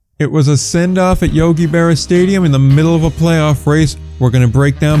It was a send-off at Yogi Berra Stadium in the middle of a playoff race. We're going to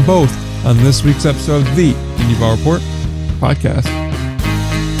break down both on this week's episode of the Indy Ball Report podcast.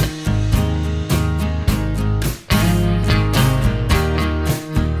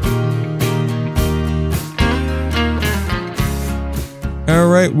 All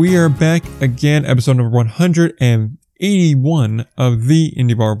right, we are back again, episode number 181 of the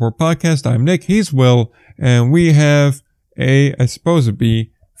Indy Ball Report podcast. I'm Nick, he's Will, and we have I suppose it'd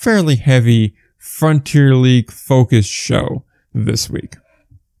be fairly heavy Frontier League focused show this week.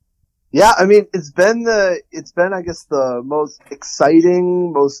 Yeah, I mean, it's been I guess the most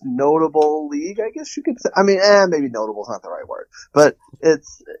exciting, most notable league, I guess you could say. I mean, maybe notable is not the right word, but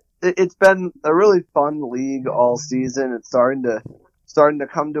it's been a really fun league all season. It's starting to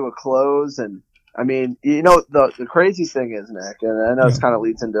come to a close, and I mean, you know, the crazy thing is, Nick, and I know this kind of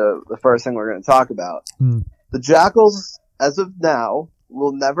leads into the first thing we're going to talk about. The Jackals, as of now,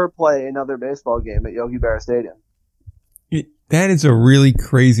 will never play another baseball game at Yogi Berra Stadium. That is a really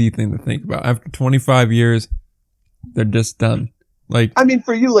crazy thing to think about. After 25 years, they're just done. Like, I mean,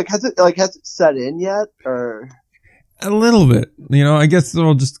 for you, has it set in yet, or a little bit? You know, I guess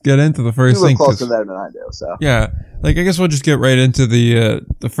we'll just get into the first thing. You're closer to that than I do, so yeah. I guess we'll just get right into the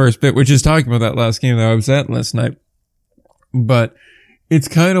first bit, which is talking about that last game that I was at last night. But it's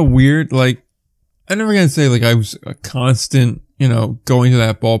kind of weird. Like, I'm never gonna say I was a constant, going to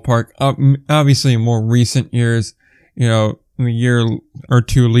that ballpark. Obviously, in more recent years, in the year or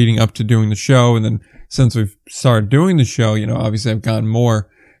two leading up to doing the show, and then since we've started doing the show, obviously I've gone more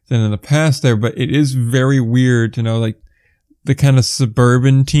than in the past there. But it is very weird to know, the kind of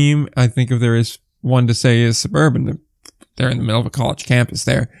suburban team. I think if there is one to say is suburban, they're in the middle of a college campus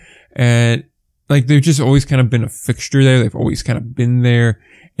there, and they've just always kind of been a fixture there. They've always kind of been there,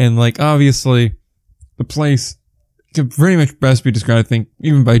 and obviously. The place can pretty much best be described, I think,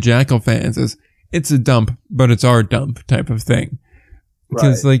 even by Jackal fans, as it's a dump, but it's our dump type of thing.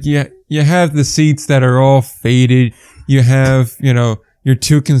 Because, you have the seats that are all faded. You have, your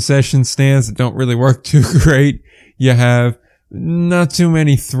two concession stands that don't really work too great. You have not too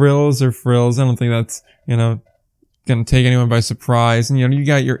many thrills or frills. I don't think that's, going to take anyone by surprise. And, you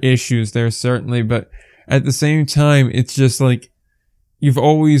got your issues there, certainly. But at the same time, it's just you've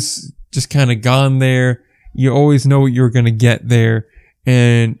always just kind of gone there. You always know what you're going to get there.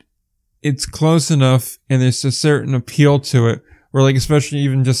 And it's close enough, and there's a certain appeal to it where, especially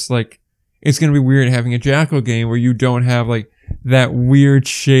even just it's going to be weird having a Jackal game where you don't have that weird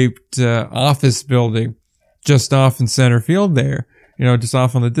shaped office building just off in center field there, just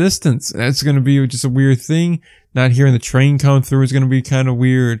off on the distance. That's going to be just a weird thing. Not hearing the train come through is going to be kind of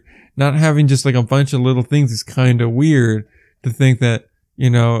weird. Not having just a bunch of little things is kind of weird to think that,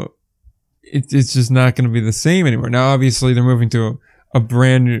 it's just not going to be the same anymore. Now, obviously, they're moving to a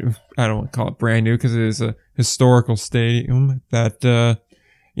brand new, I don't want to call it brand new because it is a historical stadium that,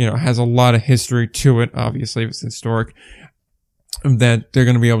 has a lot of history to it. Obviously, if it's historic, that they're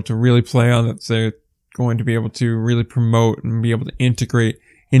going to be able to really play on, that they're going to be able to really promote and be able to integrate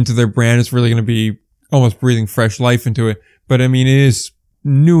into their brand. It's really going to be almost breathing fresh life into it. But I mean, it is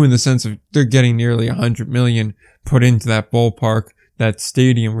new in the sense of they're getting nearly $100 million put into that ballpark, that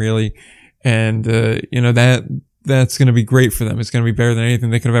stadium, really. And, that's going to be great for them. It's going to be better than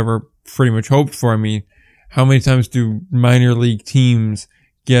anything they could have ever pretty much hoped for. I mean, how many times do minor league teams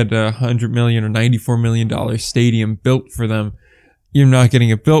get $100 million or $94 million stadium built for them? You're not getting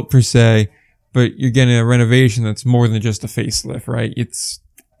it built per se, but you're getting a renovation that's more than just a facelift, right? It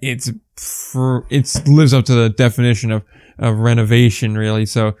lives up to the definition of renovation, really.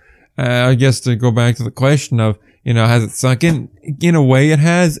 So, I guess to go back to the question of, has it sunk in? In a way, it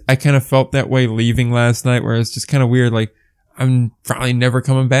has. I kind of felt that way leaving last night, where it's just kind of weird. I'm probably never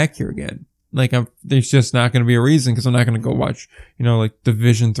coming back here again. There's just not going to be a reason, because I'm not going to go watch,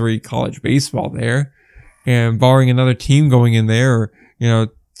 Division III college baseball there. And barring another team going in there, or,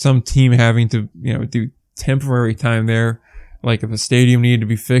 some team having to, do temporary time there, if a stadium needed to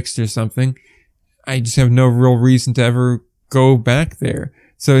be fixed or something, I just have no real reason to ever go back there.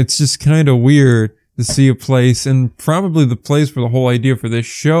 So it's just kind of weird to see a place, and probably the place where the whole idea for this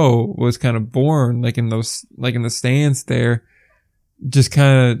show was kind of born, in the stands there, just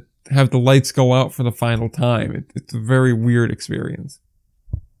kind of have the lights go out for the final time. It's a very weird experience.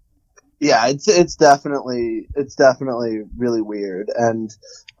 Yeah, it's definitely really weird, and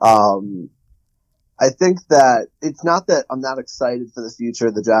I think that it's not that I'm not excited for the future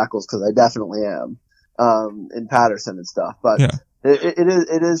of the Jackals, because I definitely am, in Patterson and stuff, but yeah.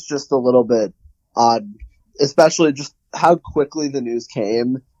 It is just a little bit odd, especially just how quickly the news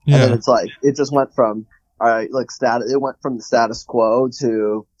came, and then it's it just went from like status. It went from the status quo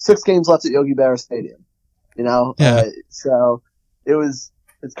to 6 games left at Yogi Berra Stadium. You know, Yeah. So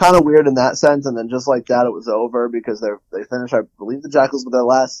it's kind of weird in that sense. And then just like that, it was over because they finished, I believe, the Jackals with their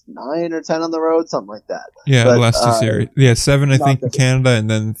last 9 or 10 on the road, something like that. Yeah, But, the last 2 series. Yeah, 7 I think in different. Canada, and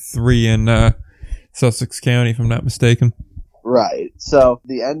then 3 in Sussex County, if I'm not mistaken. Right. So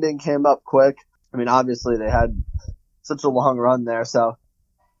the ending came up quick. I mean, obviously they had such a long run there, so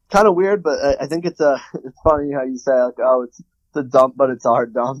kind of weird. But I think it's funny how you say like, oh, it's a dump, but it's a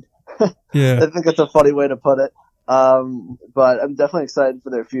hard dump. Yeah. I think it's a funny way to put it. But I'm definitely excited for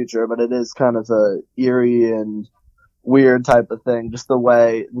their future. But it is kind of a eerie and weird type of thing, just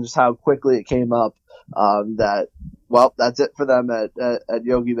how quickly it came up. That that's it for them at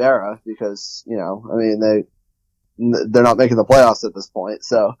Yogi Berra, because I mean they're not making the playoffs at this point,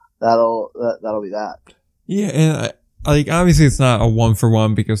 so that'll be that. Yeah, and obviously it's not a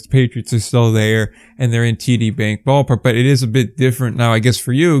 1-for-1 because the Patriots are still there and they're in TD Bank Ballpark, but it is a bit different now, I guess,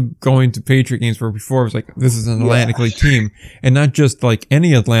 for you going to Patriot games where before it was like, this is an Atlantic League team, and not just like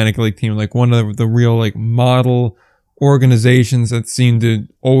any Atlantic League team, like one of the real like model organizations that seem to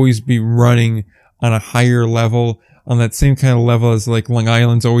always be running on a higher level, on that same kind of level as like Long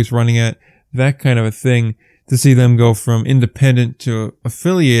Island's always running at, that kind of a thing. To see them go from independent to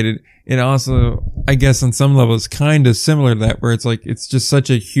affiliated, and also, I guess on some levels, kind of similar to that, where it's like, it's just such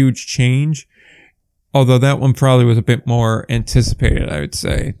a huge change. Although that one probably was a bit more anticipated, I would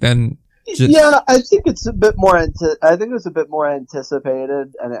say, than just... Yeah, I think it's a bit more, I think it was a bit more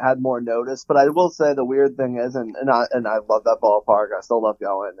anticipated, and it had more notice, but I will say the weird thing is, and I love that ballpark, I still love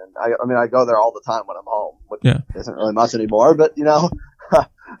going, and I mean, I go there all the time when I'm home, which isn't really much anymore, but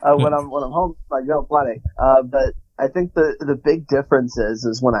when I'm home, I go plenty. But I think the big difference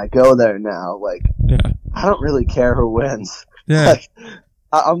is when I go there now, like, I don't really care who wins. Yeah. Like,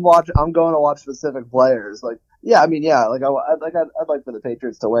 I'm going to watch specific players. Like, yeah, I mean, yeah, like I'd like for the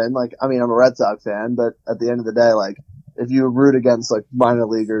Patriots to win. Like, I mean, I'm a Red Sox fan, but at the end of the day, like, if you root against like minor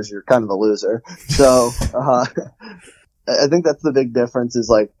leaguers, you're kind of a loser. So, I think that's the big difference is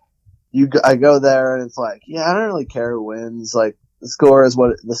like, I go there and it's like, yeah, I don't really care who wins. Like, the score is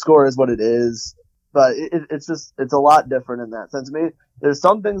what it is, but it's a lot different in that sense. I mean, there's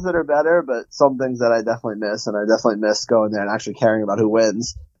some things that are better, but some things that I definitely miss, and I definitely miss going there and actually caring about who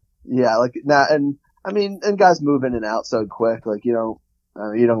wins. Yeah, like now, and I mean, and guys move in and out so quick, like you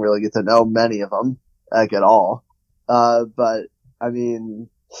don't really get to know many of them like at all. But I mean,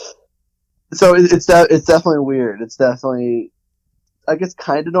 so it's definitely weird. It's definitely, I guess,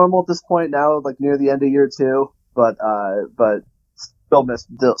 kind of normal at this point now, like near the end of year 2, but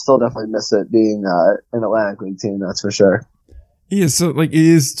still definitely miss it being an Atlantic League team, that's for sure. Yeah, so like it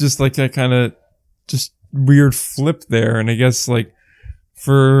is just like a kind of just weird flip there, and I guess like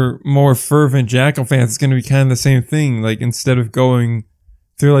for more fervent Jackal fans, it's going to be kind of the same thing. Like instead of going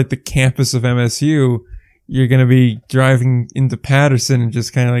through like the campus of MSU, you're going to be driving into Patterson and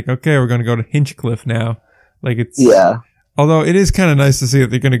just kind of like, okay, we're going to go to Hinchcliffe now. Like it's Although it is kind of nice to see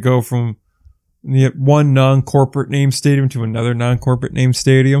that they're going to go from one non-corporate name stadium to another non-corporate name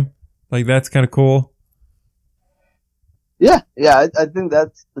stadium. Like, that's kind of cool. Yeah, I think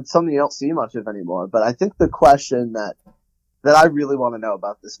that's something you don't see much of anymore. But I think the question that I really want to know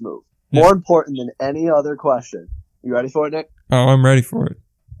about this move, more important than any other question. You ready for it, Nick? Oh, I'm ready for it.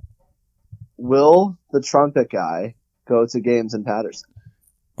 Will the trumpet guy go to games in Patterson?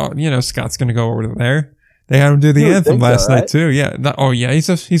 Oh, Scott's going to go over there. They had him do the anthem last night, too. Yeah.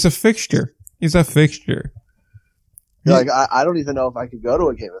 He's a fixture. He's a fixture. Like, I don't even know if I could go to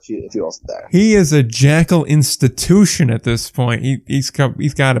a game if he wasn't there. He is a Jackal institution at this point. He's got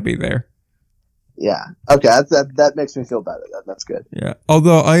to be there. Yeah. Okay. That makes me feel better. That's good. Yeah.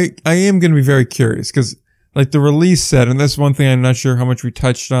 Although I am going to be very curious because, like, the release said, and that's one thing I'm not sure how much we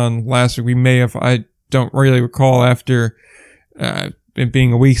touched on last week. We may have. I don't really recall after it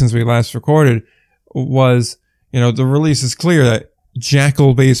being a week since we last recorded. Was the release is clear that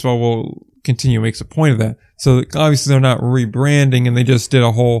Jackal Baseball will continue, makes a point of that. So obviously they're not rebranding, and they just did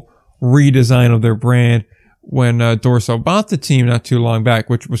a whole redesign of their brand when Dorso bought the team not too long back,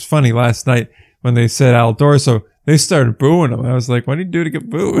 which was funny last night when they said Al Dorso, they started booing him. I was like, what did he do to get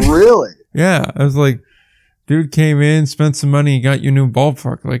booed? Really? Yeah. I was like, dude came in, spent some money, got you a new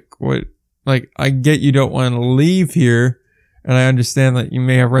ballpark. Like, what? Like, I get you don't want to leave here, and I understand that you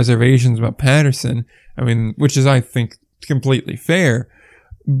may have reservations about Patterson. I mean, which is, I think, completely fair.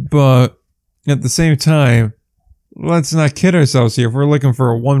 But at the same time, let's not kid ourselves here. If we're looking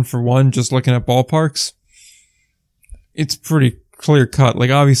for a 1-for-1, just looking at ballparks, it's pretty clear cut. Like,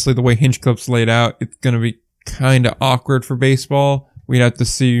 obviously, the way Hinchcliffe's laid out, it's going to be kind of awkward for baseball we'd have to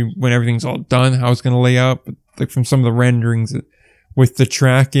see when everything's all done how it's going to lay out. But like from some of the renderings with the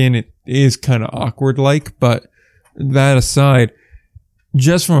track in, it is kind of awkward like. But that aside,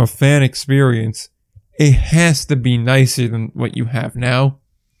 just from a fan experience, it has to be nicer than what you have now.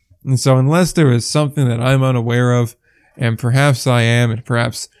 And so unless there is something that I'm unaware of, and perhaps I am, and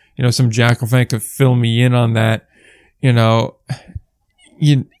perhaps, some Jackal fan could fill me in on that, I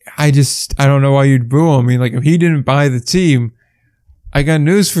don't know why you'd boo him. I mean, like, if he didn't buy the team, I got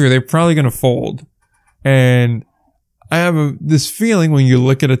news for you. They're probably going to fold. And I have this feeling when you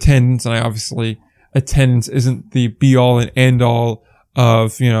look at attendance, and obviously attendance isn't the be all and end all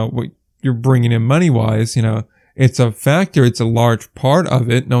of, what you're bringing in money wise, it's a factor. It's a large part of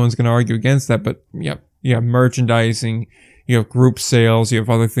it. No one's going to argue against that. But you have merchandising, you have group sales, you have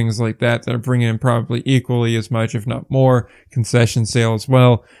other things like that are bringing in probably equally as much, if not more, concession sale as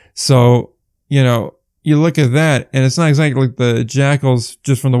well. So, you look at that, and it's not exactly like the Jackals,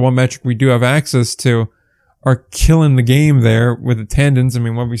 just from the one metric we do have access to, are killing the game there with attendance. I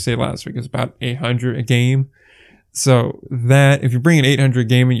mean, what we say last week is about 800 a game. So that, if you're bringing 800 a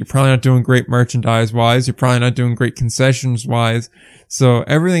game, you're probably not doing great merchandise-wise. You're probably not doing great concessions-wise. So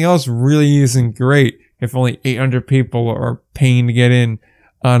everything else really isn't great if only 800 people are paying to get in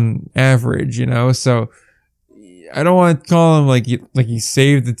on average, So I don't want to call him like he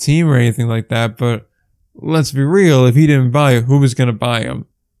saved the team or anything like that, but let's be real. If he didn't buy it, who was going to buy him?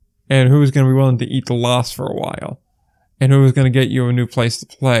 And who was going to be willing to eat the loss for a while? And who was going to get you a new place to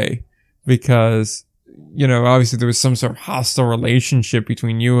play? Because, obviously there was some sort of hostile relationship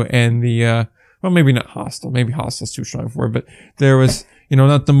between you and the, well, maybe not hostile. Maybe hostile's too strong for it, but there was,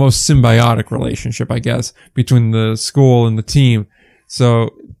 not the most symbiotic relationship, I guess, between the school and the team. So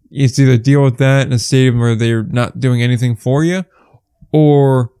it's either deal with that in a stadium where they're not doing anything for you,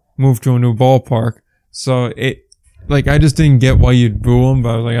 or move to a new ballpark. So I just didn't get why you'd boo them, but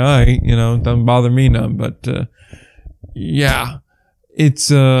I was like, all right, doesn't bother me none. But, yeah, it's,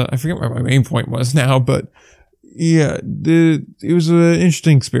 I forget what my main point was now, but yeah, it was an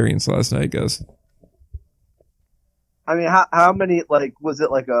interesting experience last night, I guess. I mean, how many, was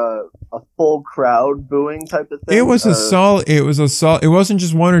it like a full crowd booing type of thing? It was a solid, it wasn't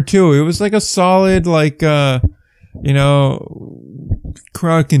just one or two. It was like a solid,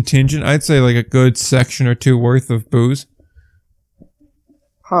 crowd contingent. I'd say like a good section or two worth of boos.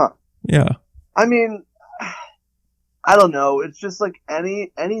 Huh. Yeah. I mean, I don't know. It's just like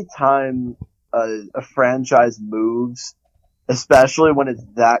any time a franchise moves, especially when it's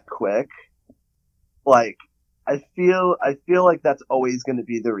that quick, I feel like that's always going to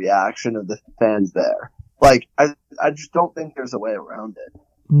be the reaction of the fans there. I just don't think there's a way around it.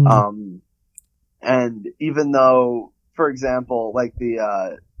 Mm. And even though, for example, I'm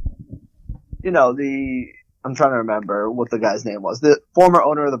trying to remember what the guy's name was, the former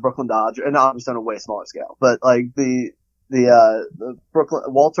owner of the Brooklyn Dodgers, and I'm just on a way smaller scale, but the Brooklyn,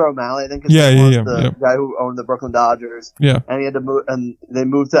 Walter O'Malley, I think is the guy who owned the Brooklyn Dodgers. Yeah. And he had to move, and they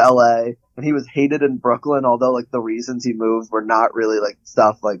moved to LA, and he was hated in Brooklyn, although the reasons he moved were not really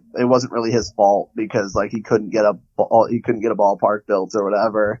stuff, it wasn't really his fault, because he couldn't get a ballpark built or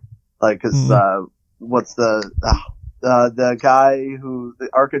whatever. What's the guy the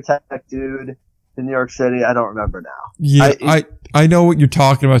architect dude in New York City? I don't remember now. Yeah, I know what you're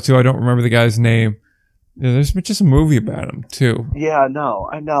talking about too. I don't remember the guy's name. Yeah, there's just a movie about him too. Yeah, no,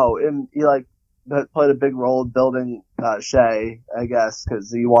 I know. And he that played a big role in building Shea, I guess,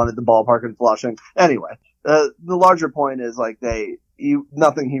 because he wanted the ballpark in Flushing. Anyway, the larger point is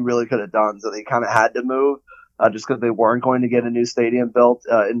nothing he really could have done, so they kind of had to move. Just because they weren't going to get a new stadium built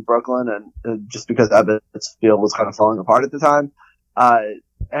in Brooklyn, and just because Ebbets Field was kind of falling apart at the time.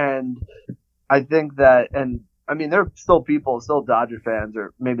 And I think that, and I mean, there are still Dodger fans,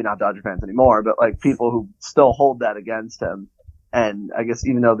 or maybe not Dodger fans anymore, but people who still hold that against him. And I guess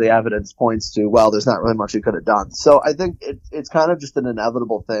even though the evidence points to, well, there's not really much he could have done. So I think it's kind of just an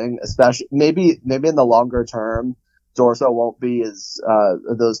inevitable thing, especially maybe in the longer term. Dorso won't be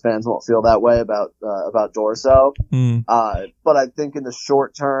those fans won't feel that way about Dorso. Mm. But I think in the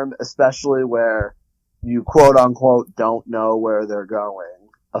short term, especially where you quote unquote don't know where they're going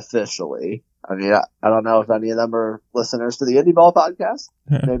officially. I mean, I don't know if any of them are listeners to the Indie Ball podcast.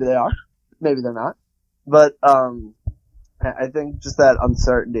 Maybe they are. Maybe they're not. But I think just that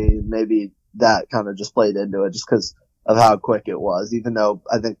uncertainty, maybe that kind of just played into it just because of how quick it was, even though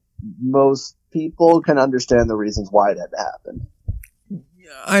I think most people can understand the reasons why it had to happen.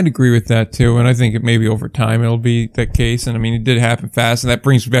 I'd agree with that too, and I think maybe over time it'll be that case. And I mean, it did happen fast, and that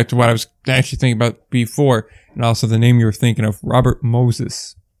brings me back to what I was actually thinking about before, and also the name you were thinking of, Robert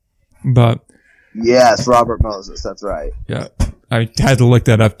Moses. But yes, Robert Moses, that's right. Yeah, I had to look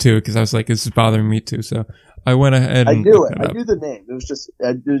that up too because I was like, this is bothering me too. So I went ahead and I knew looked it. that I up. knew the name. It was just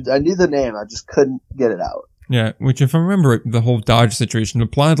I knew the name. I just couldn't get it out. Yeah, which if I remember the whole Dodge situation, the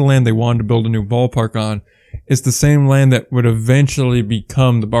plot of the land they wanted to build a new ballpark on is the same land that would eventually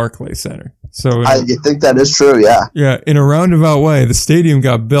become the Barclays Center. So I think that is true. Yeah. yeah, in a roundabout way, the stadium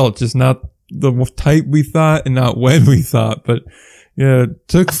got built, just not the type we thought and not when we thought. But yeah,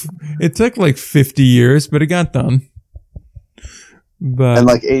 it took like 50 years, but it got done. But And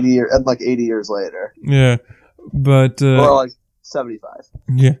like 80 years later, yeah, but or like 75.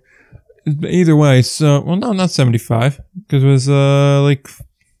 yeah. Either way, so well, no, not 75 because it was like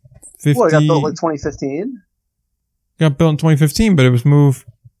 50. What, it got built like 2015? Got built in 2015, but it was moved.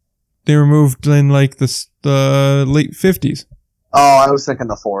 They were moved in like the late 50s. Oh, I was thinking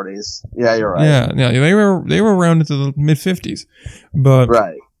the 40s. Yeah, you're right. Yeah, they were around into the mid 50s, but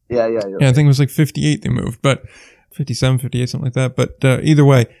Right. Yeah, you're yeah, right. I think it was like 58 they moved, but 57, 58, something like that. But either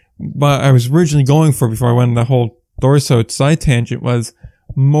way, what I was originally going for before I went on the whole Dorso side tangent was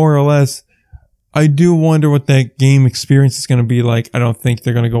more or less, I do wonder what that game experience is going to be like. I don't think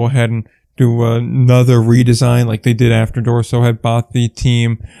they're going to go ahead and do another redesign like they did after Dorso had bought the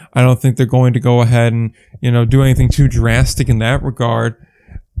team. I don't think they're going to go ahead and, do anything too drastic in that regard.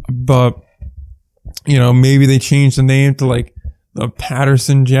 But, maybe they change the name to like the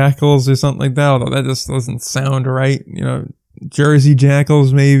Patterson Jackals or something like that, although that just doesn't sound right. Jersey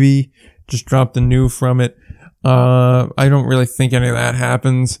Jackals maybe, just drop the new from it. I don't really think any of that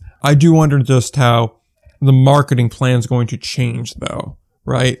happens. I do wonder just how the marketing plan is going to change though,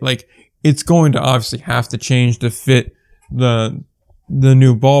 right? Like it's going to obviously have to change to fit the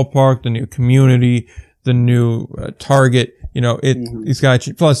new ballpark, the new community, the new target. It's got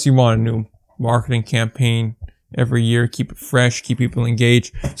to, plus you want a new marketing campaign every year, keep it fresh, keep people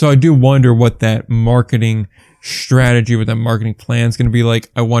engaged. So I do wonder what that marketing strategy, what that marketing plan is going to be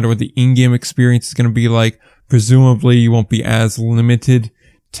like. I wonder what the in-game experience is going to be like. Presumably you won't be as limited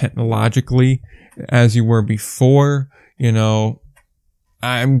technologically as you were before.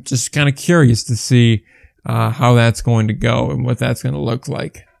 I'm just kind of curious to see how that's going to go and what that's going to look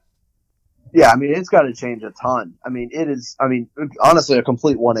like. Yeah, I mean, it's got to change a ton. I mean, it is, honestly, a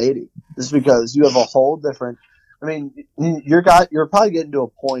complete 180. Just because you have a whole different, you're probably getting to a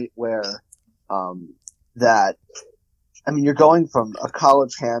point where, you're going from a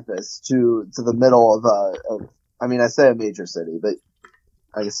college campus to the middle of I say a major city, but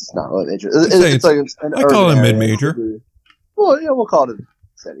I guess it's not really major. It's like an I call it urban area. mid-major. Well, yeah, we'll call it a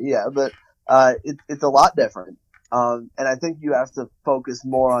city. Yeah, but it's a lot different. And I think you have to focus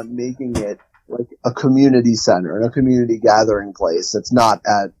more on making it like a community center and a community gathering place. It's not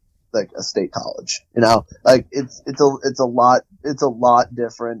at like a state college, like it's a lot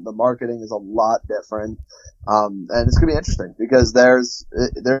different. The marketing is a lot different. And it's going to be interesting because there's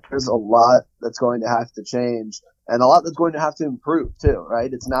a lot that's going to have to change and a lot that's going to have to improve too,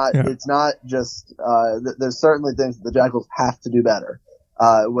 right? It's not just, there's certainly things that the Jackals have to do better,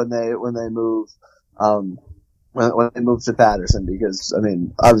 when they move, when they move to Patterson, because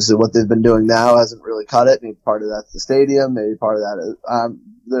obviously what they've been doing now hasn't really cut it. Maybe part of that's the stadium. Maybe part of that is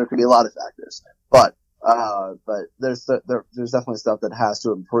there could be a lot of factors, but there's definitely stuff that has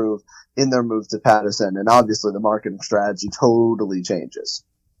to improve in their move to Patterson, and obviously the marketing strategy totally changes.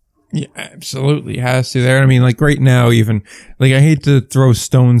 Yeah, absolutely has to there. Like right now, even like I hate to throw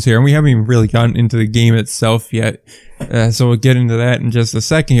stones here, and we haven't even really gotten into the game itself yet, so we'll get into that in just a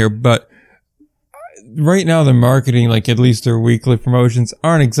second here, but. Right now, the marketing, like at least their weekly promotions,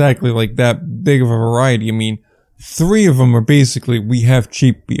 aren't exactly like that big of a variety. 3 of them are basically, we have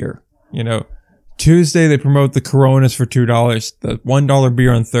cheap beer. Tuesday they promote the Coronas for $2, the $1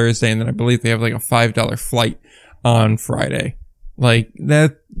 beer on Thursday, and then I believe they have like a $5 flight on Friday. Like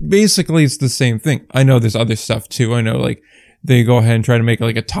that, basically it's the same thing. I know there's other stuff too. I know like they go ahead and try to make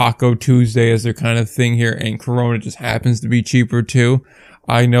like a Taco Tuesday as their kind of thing here, and Corona just happens to be cheaper too.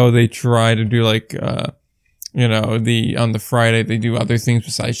 I know they try to do like, on the Friday, they do other things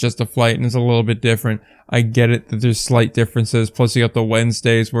besides just a flight, and it's a little bit different. I get it that there's slight differences. Plus you got the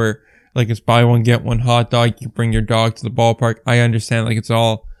Wednesdays where like it's buy one, get one hot dog. You bring your dog to the ballpark. I understand like it's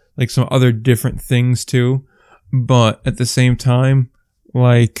all like some other different things too. But at the same time,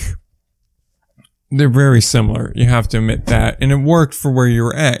 like they're very similar. You have to admit that. And it worked for where you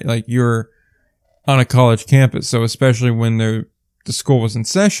were at. Like you're on a college campus. So especially when the school was in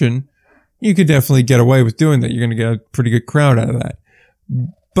session, you could definitely get away with doing that. You're going to get a pretty good crowd out of that.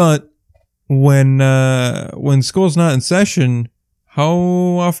 But when school's not in session, how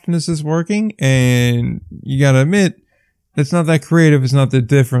often is this working? And you got to admit, it's not that creative. It's not that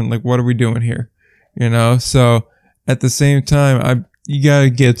different. Like, what are we doing here? So at the same time, you got to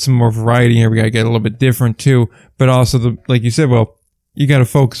get some more variety here. We got to get a little bit different too. But also, like you said, well, you got to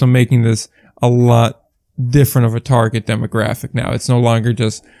focus on making this a lot different of a target demographic now. It's no longer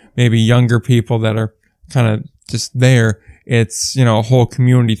just maybe younger people that are kind of just there. It's, a whole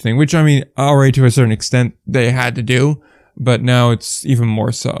community thing, which I mean, already to a certain extent they had to do, but now it's even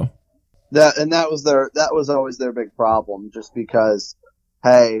more so. That was always their big problem, just because,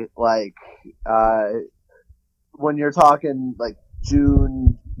 hey, like, when you're talking like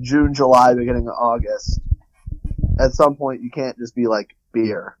June, July, beginning of August, at some point you can't just be like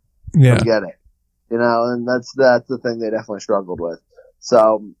beer. Yeah. Forget it. And that's the thing they definitely struggled with.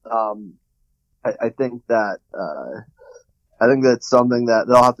 So, I think that, I think that's something that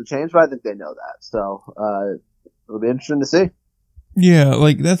they'll have to change, but I think they know that. So, it'll be interesting to see. Yeah,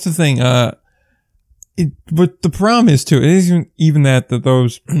 like, that's the thing. But the problem is, too, it isn't even that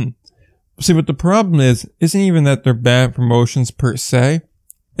those... See, what the problem isn't even that they're bad promotions per se.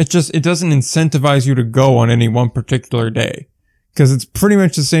 It's just, it doesn't incentivize you to go on any one particular day. Because it's pretty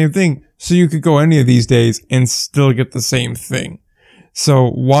much the same thing. So you could go any of these days and still get the same thing. So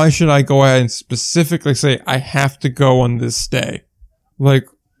why should I go ahead and specifically say I have to go on this day? Like,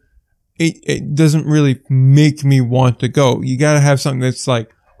 it doesn't really make me want to go. You gotta have something that's like,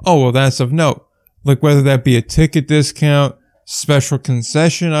 oh, well, that's of note. Like, whether that be a ticket discount, special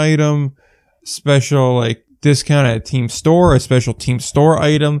concession item, special, like, discount at a team store, a special team store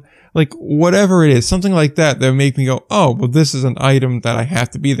item, like, whatever it is, something like that would make me go, oh, well, this is an item that I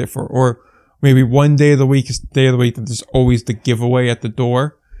have to be there for. Or maybe one day of the week is the day of the week that there's always the giveaway at the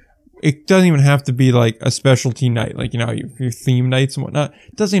door. It doesn't even have to be like a specialty night, like, your theme nights and whatnot.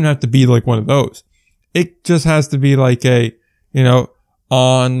 It doesn't even have to be like one of those. It just has to be like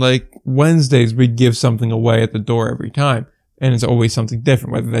on like Wednesdays, we give something away at the door every time. And it's always something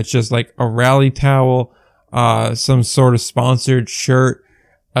different, whether that's just like a rally towel, some sort of sponsored shirt,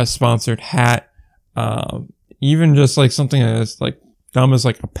 a sponsored hat, even just like something that's like dumb as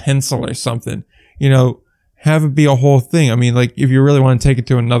like a pencil or something, have it be a whole thing. I mean, like, if you really want to take it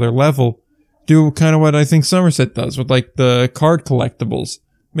to another level, do kind of what I think Somerset does with like the card collectibles.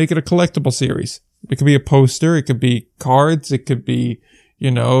 Make it a collectible series. It could be a poster. It could be cards. It could be,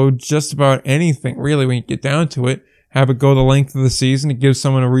 just about anything really when you get down to it. Have it go the length of the season. It gives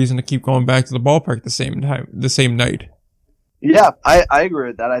someone a reason to keep going back to the ballpark the same night. Yeah, I agree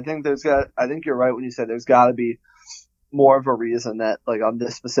with that. I think you're right when you said there's got to be more of a reason that, like, on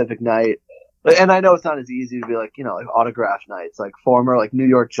this specific night, and I know it's not as easy to be like, like autograph nights, like former like New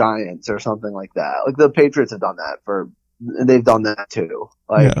York Giants or something like that. Like the Patriots have done that they've done that too.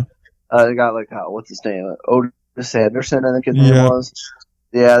 Like, they got like, what's his name? Otis Anderson, I think his name was.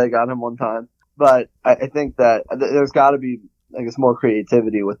 Yeah, they got him one time. But I think that there's got to be, I guess, more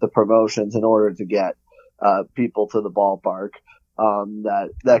creativity with the promotions in order to get people to the ballpark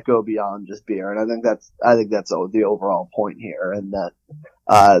that go beyond just beer. And I think that's the overall point here, and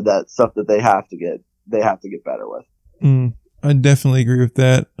that stuff that they have to get better with. I definitely agree with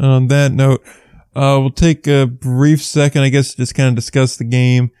that. On that note, we'll take a brief second, I guess, to just kind of discuss the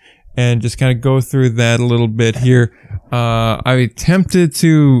game and just kind of go through that a little bit here. I attempted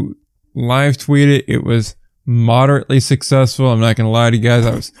to live tweet it. It was moderately successful. I'm not going to lie to you guys.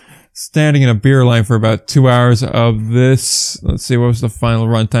 I was standing in a beer line for about 2 hours of this. Let's see, what was the final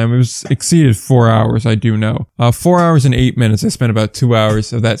runtime? It was exceeded 4 hours, I do know. 4 hours and 8 minutes. I spent about 2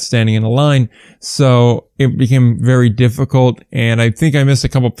 hours of that standing in a line. So it became very difficult. And I think I missed a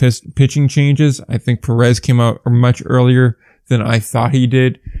couple pitching changes. I think Perez came out much earlier than I thought he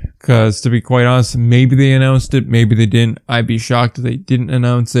did. Because to be quite honest, maybe they announced it, maybe they didn't. I'd be shocked if they didn't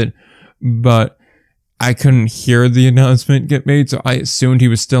announce it. But I couldn't hear the announcement get made, so I assumed he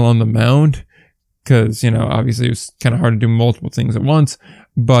was still on the mound. Because, obviously it was kind of hard to do multiple things at once.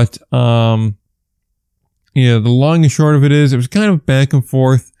 But, the long and short of it is, it was kind of back and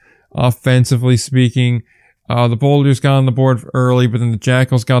forth, offensively speaking. The Boulders got on the board early, but then the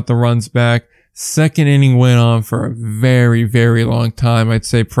Jackals got the runs back. Second inning went on for a very, very long time. I'd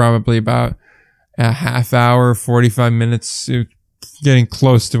say probably about a half hour, 45 minutes, getting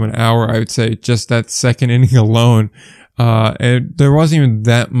close to an hour, I would say, just that second inning alone. And there wasn't even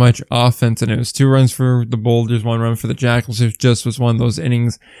that much offense, and it was 2 runs for the Boulders, 1 run for the Jackals. It just was one of those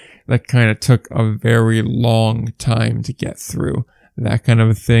innings that kind of took a very long time to get through, that kind of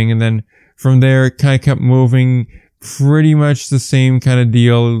a thing. And then from there, it kind of kept moving. Pretty much the same kind of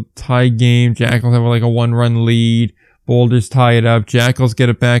deal. Tie game. Jackals have like a 1-run lead. Boulders tie it up. Jackals get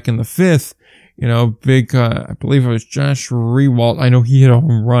it back in the 5th. Big, I believe it was Josh Rewalt. I know he hit a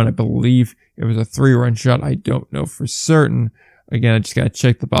home run. I believe it was a 3-run shot. I don't know for certain. Again, I just gotta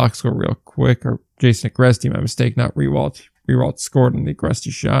check the box score real quick, or Jason Agresti, my mistake, not Rewalt. Rewalt scored on the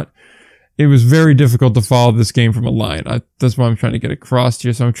Agresti shot. It was very difficult to follow this game from a line. That's why I'm trying to get across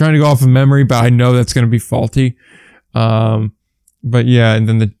here. So I'm trying to go off of memory, but I know that's going to be faulty. But yeah, and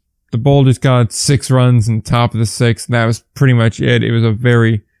then the Bull just got 6 runs in the top of the 6th, and that was pretty much it. It was a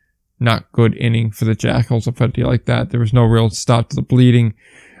very not good inning for the Jackals, I'll put it like that. There was no real stop to the bleeding.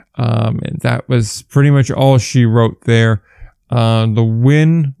 And that was pretty much all she wrote there. The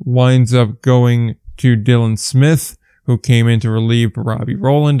win winds up going to Dylan Smith, who came in to relieve Robbie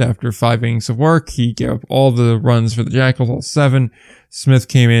Rowland after 5 innings of work. He gave up all the runs for the Jackals, all 7. Smith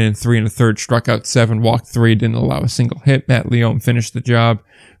came in 3 1/3, struck out 7, walked 3, didn't allow a single hit. Matt Leone finished the job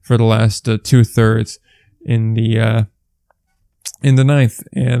for the last 2/3 in the 9th.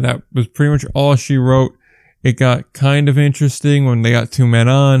 And that was pretty much all she wrote. It got kind of interesting when they got 2 men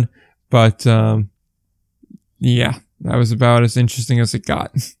on, but yeah, that was about as interesting as it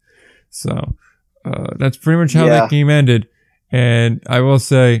got. So that's pretty much how that game ended. And I will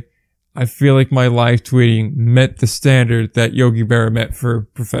say, I feel like my live tweeting met the standard that Yogi Berra met for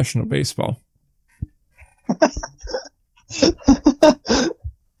professional baseball.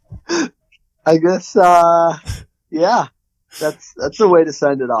 I guess, yeah, that's a way to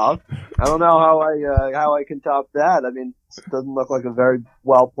send it off. I don't know how I can top that. I mean, it doesn't look like a very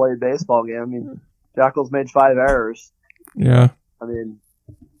well played baseball game. I mean, Jackals made 5 errors. Yeah. I mean,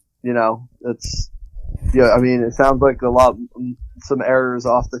 you know, I mean, it sounds like some errors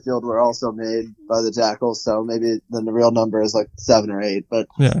off the field were also made by the Jackals, so maybe then the real number is like 7 or 8, but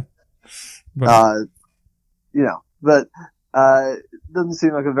yeah. You know, but it doesn't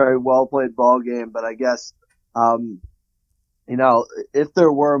seem like a very well played ball game, but I guess, you know, if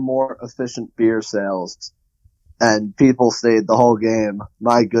there were more efficient beer sales and people stayed the whole game,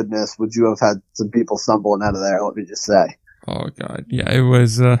 my goodness, would you have had some people stumbling out of there, let me just say. Oh God. Yeah, it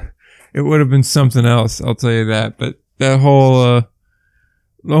was, it would have been something else, I'll tell you that. But that whole,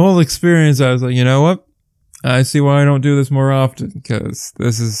 the whole experience, I was like, you know what? I see why I don't do this more often, because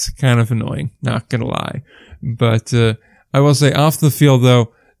this is kind of annoying, not gonna lie. But, I will say off the field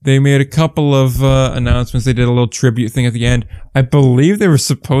though, they made a couple of, announcements. They did a little tribute thing at the end. I believe they were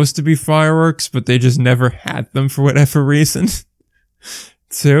supposed to be fireworks, but they just never had them for whatever reason.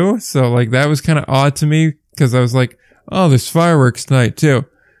 Too. So like that was kind of odd to me, because I was like, oh, there's fireworks tonight too.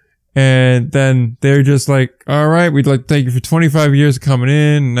 And then they're just like, all right, we'd like to thank you for 25 years of coming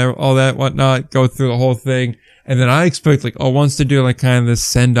in and all that whatnot, go through the whole thing. And then I expect like, oh, once they do like kind of this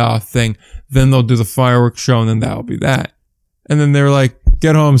send off thing, then they'll do the fireworks show and then that'll be that. And then they were like,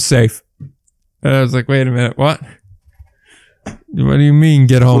 get home safe. And I was like, wait a minute, what? What do you mean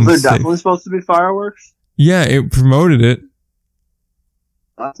get home safe? Was there definitely supposed to be fireworks? Yeah, it promoted it.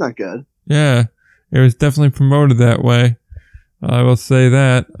 That's not good. Yeah, it was definitely promoted that way. I will say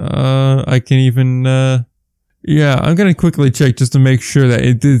that. I can even, yeah, I'm going to quickly check just to make sure that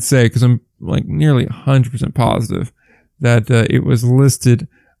it did say, because I'm like nearly 100% positive that it was listed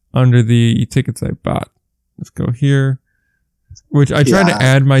under the tickets I bought. Let's go here. Which I tried to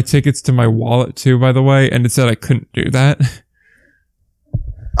add my tickets to my wallet too, by the way, and it said I couldn't do that.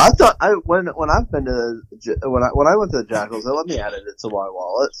 I thought when I've been to when I went to the Jackals, they let me add it to my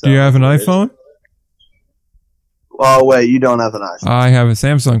wallet. So do you have an iPhone? Oh wait, you don't have an iPhone. I have a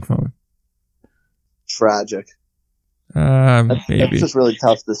Samsung phone. Tragic. Maybe. That's just really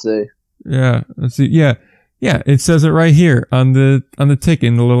tough to see. Yeah. Let's see. Yeah. It says it right here on the ticket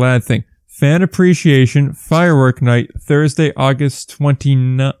in the little ad thing. Fan Appreciation Firework Night, Thursday, August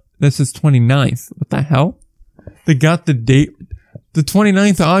 29th. This is 29th. What the hell? They got the date. The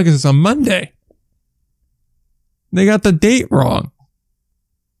 29th of August is on Monday. They got the date wrong.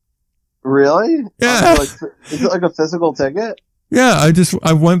 Really? Yeah. Is it like a physical ticket? Yeah,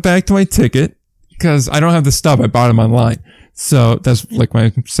 I went back to my ticket because I don't have the stub. I bought them online. So that's like when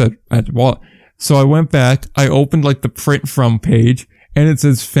I said I had to wallet. So I went back. I opened like the print from page. And it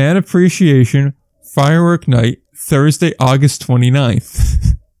says Fan Appreciation Firework Night, Thursday, August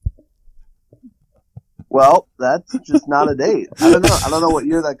 29th. Well, that's just not a date. I don't know. I don't know what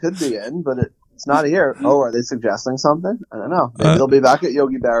year that could be in, but it's not here. Oh, are they suggesting something? I don't know. Maybe they'll be back at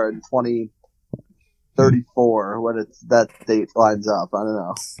Yogi Berra in 2034 when that date lines up. I don't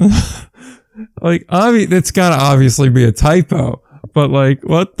know. Like, it's gotta obviously be a typo. But like,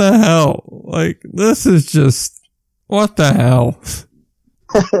 what the hell? Like, this is just, what the hell?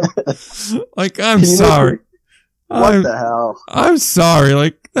 Like, I'm sorry. What the hell? I'm sorry.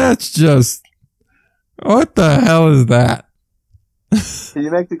 Like, that's just, what the hell is that?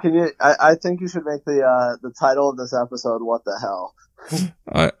 I think you should make the title of this episode, What the Hell?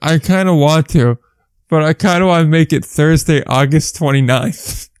 I kind of want to, but I kind of want to make it Thursday, August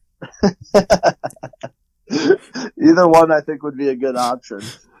 29th. Either one, I think, would be a good option.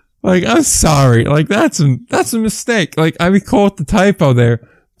 Like, I'm sorry. Like, that's a mistake. Like, I would call it the typo there,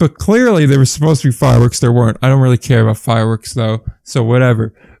 but clearly there was supposed to be fireworks. There weren't. I don't really care about fireworks though, so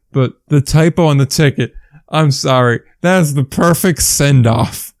whatever. But the typo on the ticket, I'm sorry. That is the perfect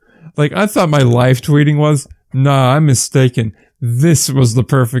send-off. Like, I thought my live tweeting was, nah, I'm mistaken. This was the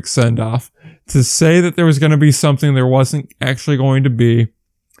perfect send-off. To say that there was going to be something there wasn't actually going to be,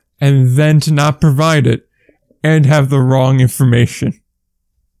 and then to not provide it, and have the wrong information.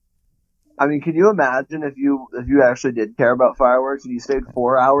 I mean, can you imagine if you actually did care about fireworks and you stayed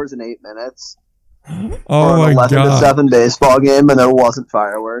 4 hours and 8 minutes Oh for an my 11-7 god. baseball game and there wasn't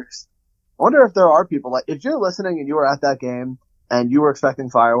fireworks? I wonder if there are people like, if you're listening and you were at that game and you were expecting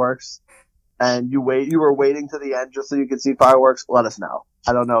fireworks and you were waiting to the end just so you could see fireworks, let us know.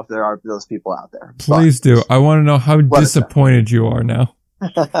 I don't know if there are those people out there. Please do. I want to know how disappointed you are now.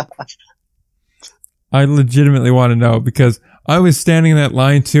 I legitimately want to know because I was standing in that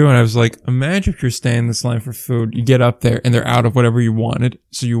line too, and I was like, imagine if you're standing in this line for food, you get up there and they're out of whatever you wanted,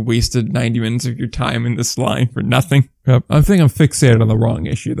 so you wasted 90 minutes of your time in this line for nothing. Yep. I think I'm fixated on the wrong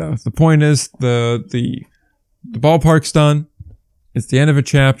issue though. The point is, the ballpark's done. It's the end of a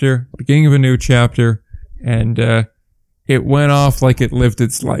chapter, beginning of a new chapter, and it went off like it lived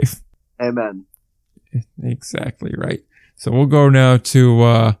its life. Amen. Exactly right. So we'll go now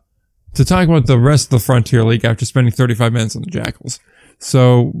to talk about the rest of the Frontier League after spending 35 minutes on the Jackals.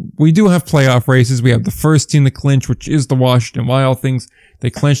 So we do have playoff races. We have the first team to clinch, which is the Washington Wild Things. They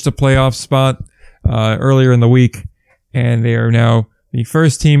clinched a playoff spot earlier in the week, and they are now the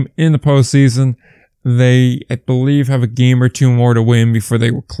first team in the postseason. They, I believe, have a game or two more to win before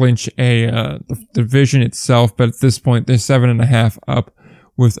they will clinch the division itself. But at this point, they're 7.5 up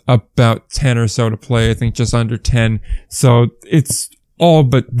with about 10 or so to play. I think just under 10. So it's all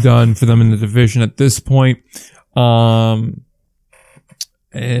but done for them in the division at this point. As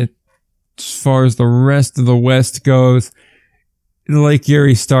far as the rest of the West goes, Lake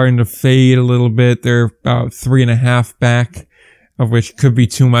Erie's starting to fade a little bit. They're about 3.5 back, of which could be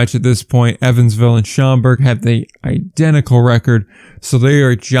too much at this point. Evansville and Schaumburg have the identical record, so they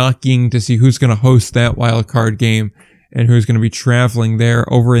are jockeying to see who's going to host that wild card game and who's going to be traveling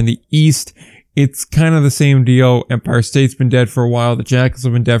there. Over in the East, it's kind of the same deal. Empire State's been dead for a while. The Jackals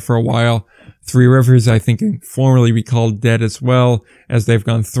have been dead for a while. Three Rivers, I think, can formerly be called dead as well, as they've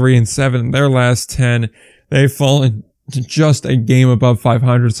gone 3-7 in their last 10. They've fallen to just a game above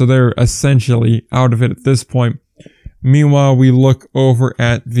 500, so they're essentially out of it at this point. Meanwhile, we look over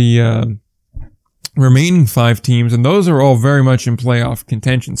at the remaining 5 teams, and those are all very much in playoff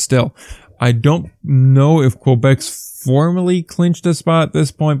contention still. I don't know if Quebec's formally clinched a spot at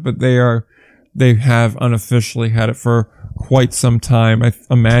this point, but they have unofficially had it for quite some time. I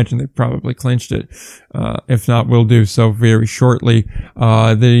imagine they probably clinched it. If not, we'll do so very shortly.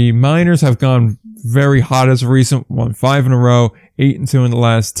 The Miners have gone very hot as of recent, won 5 in a row, 8-2 in the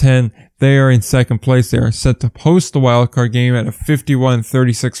last 10. They are in second place. They are set to host the wildcard game at a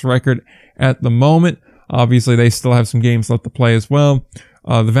 51-36 record at the moment. Obviously, they still have some games left to play as well.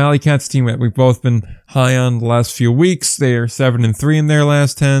 The Valley Cats team that we've both been high on the last few weeks, they are 7-3 in their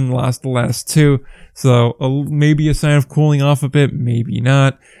last 10, lost the last 2. So maybe a sign of cooling off a bit, maybe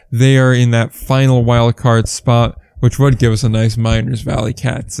not. They are in that final wild card spot, which would give us a nice Miners Valley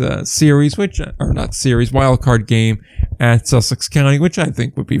Cats series, wild card game at Sussex County, which I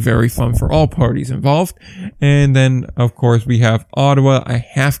think would be very fun for all parties involved. And then, of course, we have Ottawa, a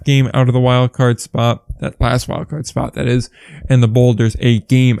half game out of the wild card spot, that last wild card spot that is, and the Boulders, a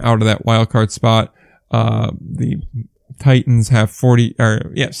game out of that wild card spot. The Titans have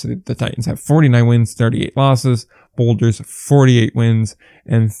the Titans have 49 wins, 38 losses. Boulders 48 wins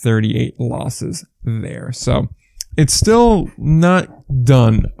and 38 losses there. So it's still not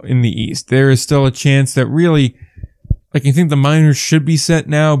done in the East. There is still a chance that really, like, I think the Miners should be set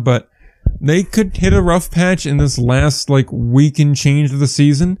now, but they could hit a rough patch in this last, week and change of the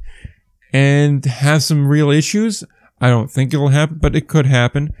season and have some real issues. I don't think it'll happen, but it could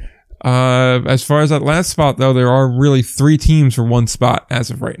happen. As far as that last spot, though, there are really 3 teams for one spot as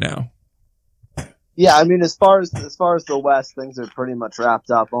of right now. Yeah, I mean, as far as the West, things are pretty much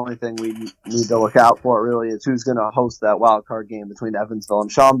wrapped up. Only thing we need to look out for really is who's going to host that wild card game between Evansville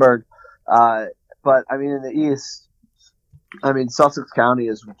and Schaumburg. But I mean, in the East, I mean, Sussex County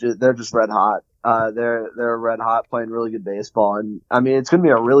they're just red hot. They're red hot, playing really good baseball, and I mean, it's going to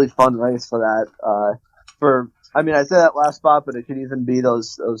be a really fun race for that. I say that last spot, but it could even be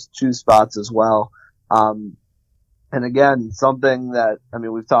those 2 spots as well. And again, something that, I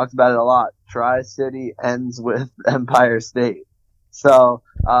mean, we've talked about it a lot. Tri-City ends with Empire State. So,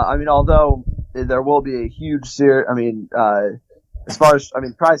 I mean, although there will be a huge series, I mean, as far as, I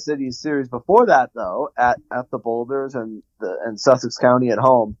mean, Tri-City's series before that, though, at the Boulders and Sussex County at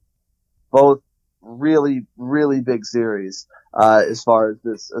home, both really, really big series, as far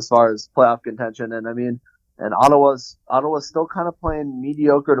as playoff contention. And I mean, and Ottawa's still kind of playing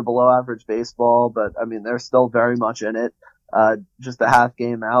mediocre to below average baseball, but I mean, they're still very much in it, just a half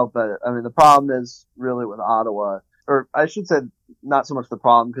game out. But I mean, the problem is really with Ottawa, or I should say not so much the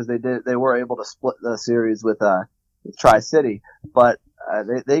problem, because they were able to split the series with Tri-City, but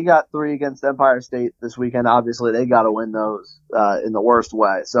they got 3 against Empire State this weekend. Obviously, they got to win those in the worst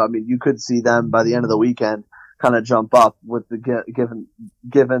way. So, I mean, you could see them by the end of the weekend kind of jump up with the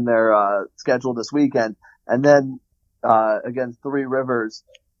given their schedule this weekend, and then against Three Rivers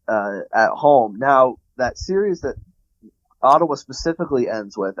at home. Now, that series that Ottawa specifically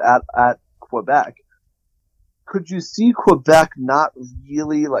ends with at Quebec. Could you see Quebec not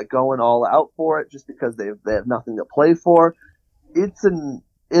really like going all out for it just because they have nothing to play for? It's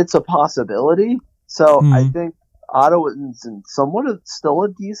a possibility. So I think Ottawa's in somewhat of still a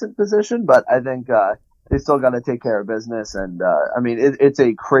decent position, but I think they still got to take care of business. And I mean, it's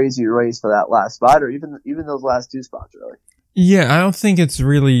a crazy race for that last spot, or even those last 2 spots, really. Yeah, I don't think it's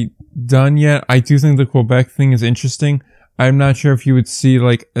really done yet. I do think the Quebec thing is interesting. I'm not sure if you would see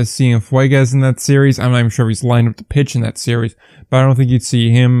like a Cienfuegos in that series. I'm not even sure if he's lined up to pitch in that series, but I don't think you'd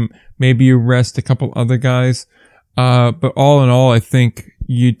see him. Maybe you rest a couple other guys. But all in all, I think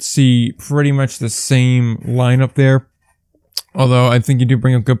you'd see pretty much the same lineup there. Although I think you do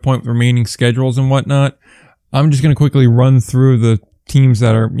bring up a good point with remaining schedules and whatnot. I'm just going to quickly run through the teams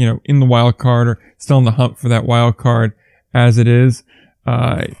that are, in the wild card or still in the hunt for that wild card as it is.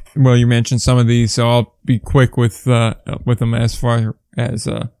 Well, you mentioned some of these, so I'll be quick with them as far as,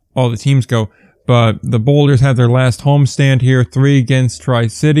 all the teams go. But the Boulders had their last homestand here, 3 against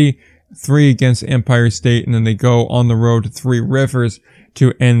Tri-City, 3 against Empire State, and then they go on the road to Three Rivers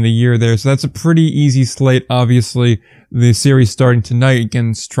to end the year there. So that's a pretty easy slate. Obviously, the series starting tonight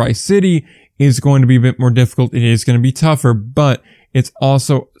against Tri-City is going to be a bit more difficult. It is going to be tougher, but it's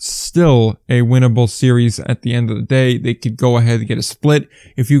also still a winnable series at the end of the day. They could go ahead and get a split.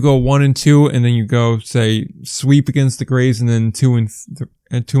 If you go 1-2 and then you go, say, sweep against the Grays and then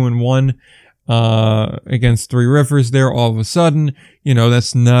 2-1, against Three Rivers there, all of a sudden,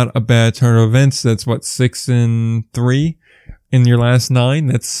 that's not a bad turn of events. That's 6-3 in your last 9.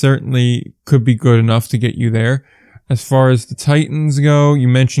 That certainly could be good enough to get you there. As far as the Titans go, you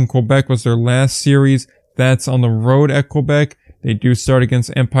mentioned Quebec was their last series. That's on the road at Quebec. They do start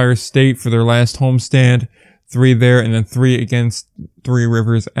against Empire State for their last homestand. 3 there, and then 3 against Three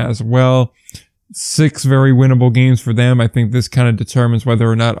Rivers as well. 6 very winnable games for them. I think this kind of determines whether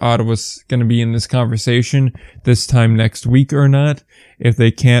or not Ottawa's going to be in this conversation this time next week or not. If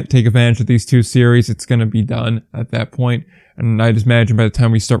they can't take advantage of these 2 series, it's going to be done at that point. And I just imagine by the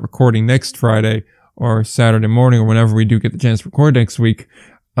time we start recording next Friday or Saturday morning or whenever we do get the chance to record next week,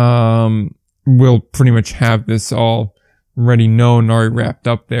 we'll pretty much have this all already known and already wrapped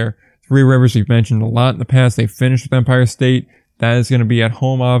up there. Three Rivers, we've mentioned a lot in the past. They finished with Empire State. That is going to be at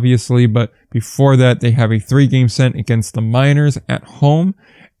home, obviously, but before that, they have a 3-game set against the Miners at home,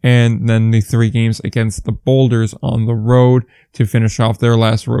 and then the 3 games against the Boulders on the road to finish off their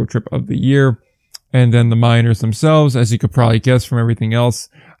last road trip of the year. And then the Miners themselves, as you could probably guess from everything else,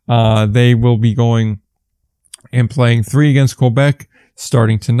 they will be going and playing 3 against Quebec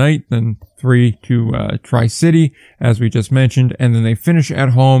starting tonight, then 3 to Tri-City, as we just mentioned, and then they finish at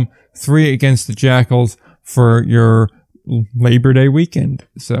home 3 against the Jackals for your Labor Day weekend.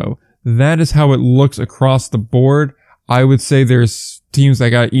 So that is how it looks across the board. I would say there's teams that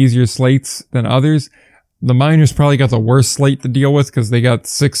got easier slates than others. The Miners probably got the worst slate to deal with because they got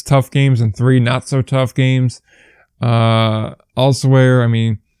 6 tough games and 3 not so tough games. Elsewhere, I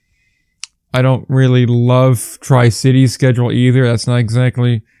mean, I don't really love Tri-City's schedule either. That's not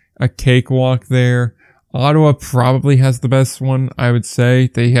exactly a cakewalk there. Ottawa probably has the best one, I would say.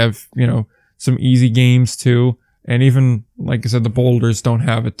 They have, some easy games too. And even, like I said, the Boulders don't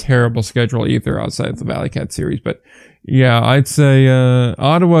have a terrible schedule either outside of the Valley Cat series. But yeah, I'd say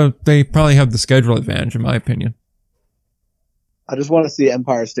Ottawa, they probably have the schedule advantage in my opinion. I just want to see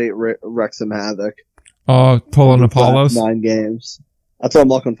Empire State wreck some havoc. Pulling Apollos? 9 games. That's what I'm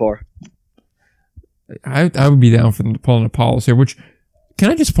looking for. I would be down for them to pull an Apollos here, which, can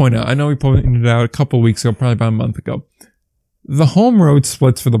I just point out, I know we pointed it out a couple of weeks ago, probably about a month ago. The home road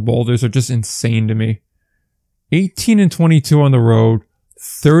splits for the Boulders are just insane to me. 18-22 on the road,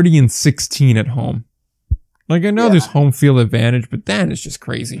 30-16 at home. Like, I know there's home field advantage, but that is just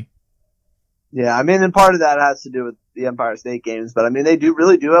crazy. Yeah, I mean, and part of that has to do with the Empire State games, but I mean they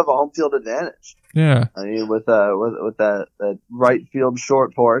really do have a home field advantage. Yeah. I mean with that right field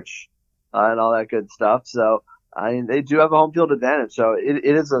short porch and all that good stuff. So I mean they do have a home field advantage. So it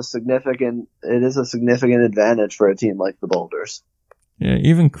is a significant advantage for a team like the Boulders. Yeah,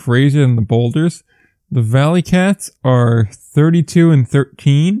 even crazier than the Boulders, the Valley Cats are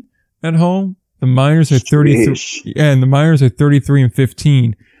 32-13 at home. The Miners are 33. Yeah, and the Miners are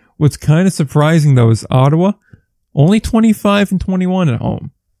 33-15. What's kind of surprising though is Ottawa, only 25-21 at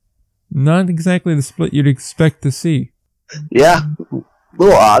home. Not exactly the split you'd expect to see. Yeah, a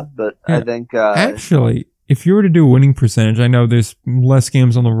little odd, but yeah. I think actually, if you were to do a winning percentage, I know there's less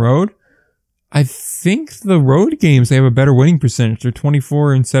games on the road. I think the road games they have a better winning percentage. They're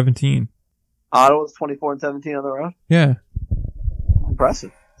 24-17. Ottawa's 24-17 on the road. Yeah,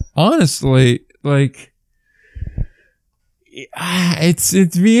 impressive. Honestly, like it's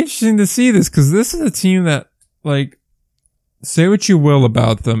be interesting to see this because this is a team that, like, say what you will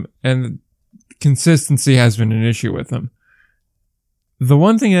about them, and consistency has been an issue with them. The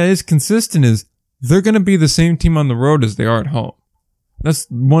one thing that is consistent is they're going to be the same team on the road as they are at home. That's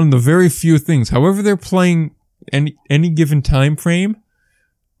one of the very few things. However they're playing any given time frame,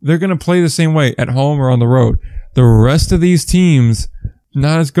 they're going to play the same way at home or on the road. The rest of these teams,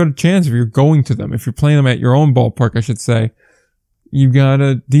 not as good a chance if you're going to them. If you're playing them at your own ballpark, I should say, you've got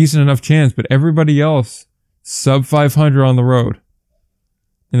a decent enough chance. But everybody else, sub 500 on the road.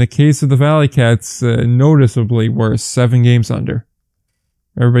 In the case of the Valley Cats, noticeably worse, 7 games under.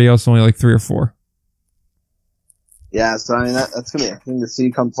 Everybody else only like 3 or 4. Yeah, so I mean that's gonna be a thing to see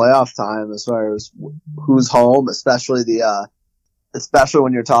come playoff time as far as who's home, especially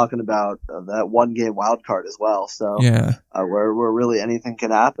when you're talking about that 1-game wild card as well. So yeah, where really anything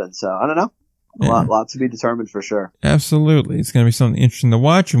can happen. So I don't know, a lot to be determined for sure. Absolutely, it's gonna be something interesting to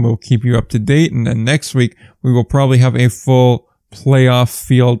watch, and we'll keep you up to date. And then next week we will probably have a full playoff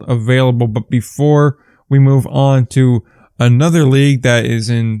field available. But before we move on to another league that is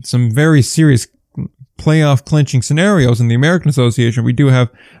in some very serious playoff clinching scenarios in the American Association, we do have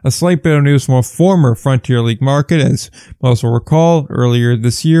a slight bit of news from a former Frontier League market. As most will recall, earlier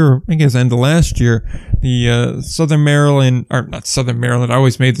this year, I guess end of last year, the Southern Maryland, or not Southern Maryland, I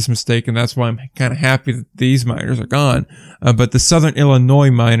always made this mistake, and that's why I'm kind of happy that these miners are gone. But the Southern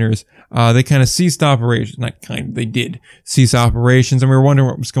Illinois miners, they kind of ceased operations. They did cease operations, and we were wondering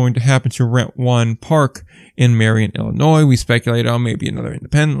what was going to happen to Rent One Park in Marion, Illinois. We speculated on maybe another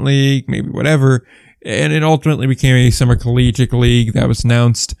independent league, maybe whatever. And it ultimately became a summer collegiate league that was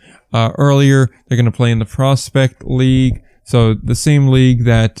announced earlier. They're going to play in the Prospect League. So the same league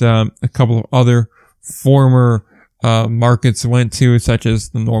that a couple of other former markets went to, such as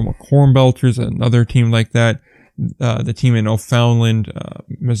the Normal Corn Belters, another team like that. The team in O'Fallon,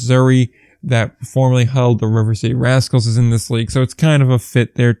 Missouri, that formerly held the River City Rascals, is in this league. So it's kind of a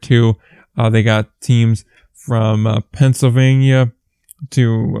fit there too. They got teams from Pennsylvania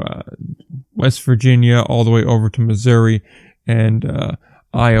to West Virginia, all the way over to Missouri and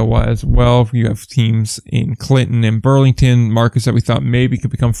Iowa as well. You have teams in Clinton and Burlington, markets that we thought maybe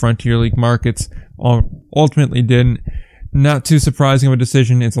could become Frontier League markets. Ultimately didn't. Not too surprising of a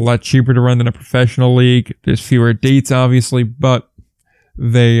decision. It's a lot cheaper to run than a professional league. There's fewer dates, obviously, but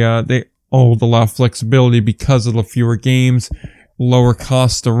they hold a lot of flexibility because of the fewer games, lower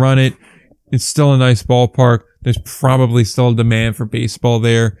costs to run it. It's still a nice ballpark. There's probably still a demand for baseball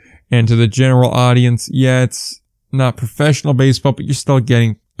there. And to the general audience, yeah, it's not professional baseball, but you're still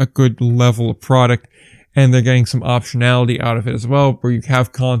getting a good level of product. And they're getting some optionality out of it as well, where you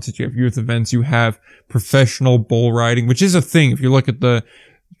have concerts, you have youth events, you have professional bull riding, which is a thing. If you look at the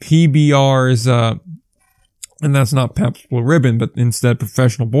PBRs, and that's not Pabst Blue Ribbon, but instead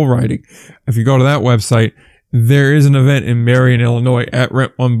professional bull riding. If you go to that website, there is an event in Marion, Illinois at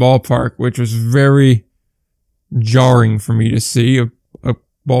Rent One Ballpark, which was very jarring for me to see. A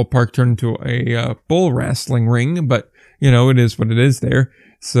ballpark turned into a bull wrestling ring, but it is what it is there.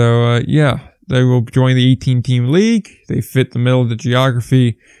 So yeah, they will join the 18-team league. They fit the middle of the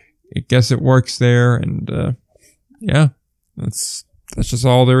geography. I guess it works there, and yeah, that's just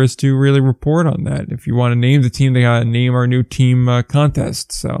all there is to really report on that. If you want to name the team, they gotta name our new team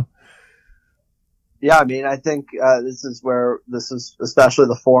contest. So. Yeah, I mean, I think this is especially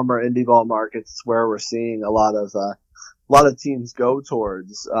the former indie ball markets where we're seeing a lot of teams go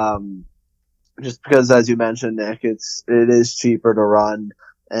towards. Just because, as you mentioned, Nick, it is cheaper to run,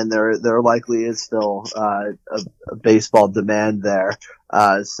 and there likely is still a baseball demand there.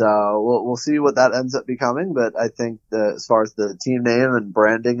 So we'll see what that ends up becoming. But I think as far as the team name and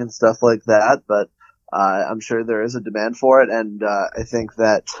branding and stuff like that, but I'm sure there is a demand for it, and I think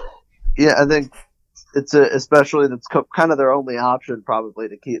that especially that's kind of their only option probably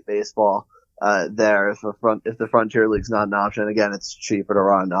to keep baseball there if the Frontier League's not an option. Again, it's cheaper to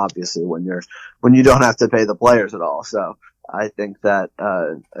run obviously when you don't have to pay the players at all. So I think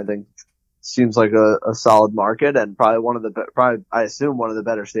seems like a solid market and probably I assume one of the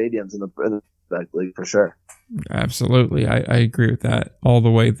better stadiums in the league for sure. Absolutely. I agree with that all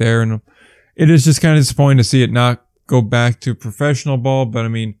the way there. And it is just kind of disappointing to see it not go back to professional ball. But I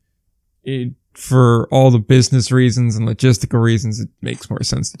mean, for all the business reasons and logistical reasons, it makes more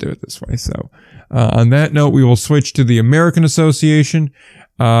sense to do it this way. So on that note, we will switch to the American Association.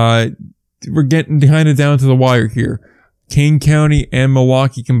 We're getting kind of down to the wire here. Kane County and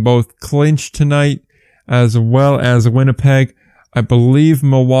Milwaukee can both clinch tonight, as well as Winnipeg. I believe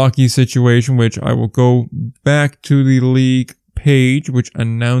Milwaukee's situation, which I will go back to the league page, which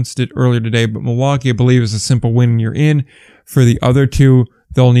announced it earlier today, but Milwaukee, I believe, is a simple win and you're in. For the other two,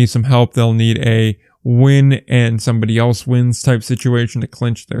 they'll need some help. They'll need a win and somebody else wins type situation to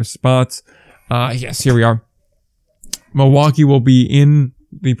clinch their spots. Yes, here we are. Milwaukee will be in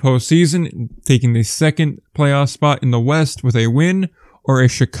the postseason, taking the second playoff spot in the West with a win or a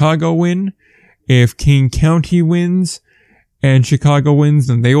Chicago win. If King County wins and Chicago wins,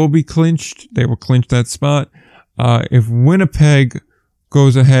 then they will be clinched. They will clinch that spot. If Winnipeg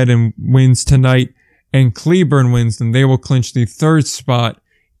goes ahead and wins tonight and Cleburne wins, then they will clinch the third spot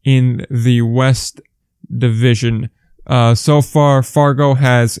in the West Division. So far, Fargo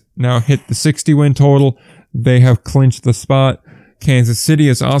has now hit the 60 win total. They have clinched the spot. Kansas City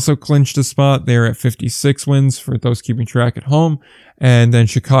has also clinched a spot. They're at 56 wins for those keeping track at home. And then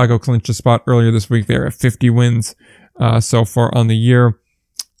Chicago clinched a spot earlier this week. They're at 50 wins so far on the year.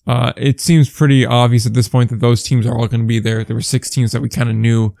 It seems pretty obvious at this point that those teams are all going to be there. There were 6 teams that we kind of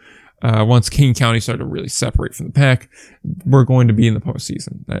knew once King County started to really separate from the pack, we're going to be in the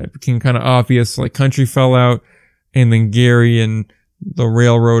postseason. It became kind of obvious, like Country fell out, and then Gary and the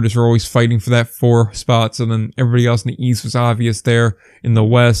Railroaders were always fighting for that 4 spots, and then everybody else in the East was obvious there. In the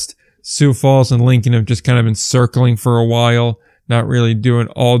West, Sioux Falls and Lincoln have just kind of been circling for a while, not really doing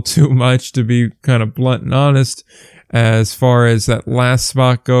all too much, to be kind of blunt and honest. As far as that last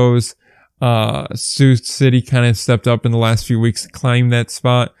spot goes, Sioux City kind of stepped up in the last few weeks to climb that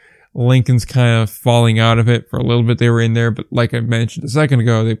spot. Lincoln's kind of falling out of it. For a little bit they were in there, but like I mentioned a second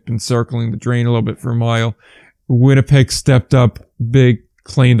ago, they've been circling the drain a little bit for a while. Winnipeg stepped up big,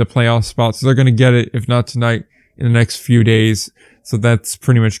 claimed a playoff spot, so they're going to get it, if not tonight, in the next few days. So that's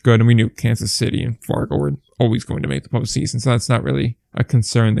pretty much good. And we knew Kansas City and Fargo were always going to make the postseason, so that's not really a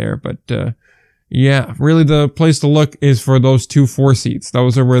concern there. But yeah, really the place to look is for those 2 4 seeds.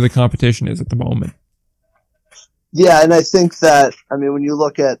 Those are where the competition is at the moment. Yeah, and I think that, I mean, when you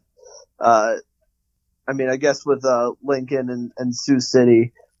look at, I guess with Lincoln and Sioux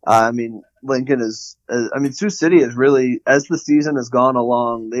City, Sioux City is really, as the season has gone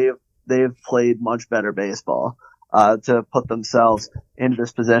along, they've played much better baseball to put themselves into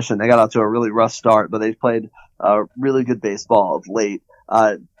this position. They got out to a really rough start, but they've played really good baseball of late.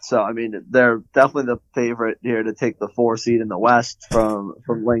 So I mean, they're definitely the favorite here to take the 4 seed in the West from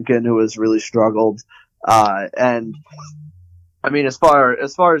Lincoln, who has really struggled. And I mean, as far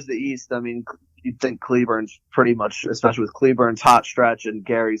as the East, I mean, you'd think Cleburne's pretty much, especially with Cleburne's hot stretch and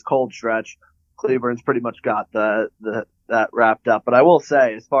Gary's cold stretch, Cleburne's pretty much got that wrapped up. But I will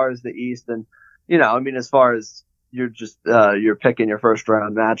say, as far as the East, and as far as you're picking your first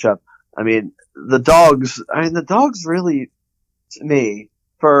round matchup, I mean, the Dogs really, to me,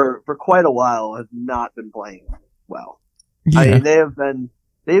 for quite a while, have not been playing well. Yeah. I mean,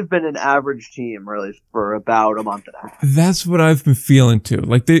 they've been an average team really for about a month and a half. That's what I've been feeling too.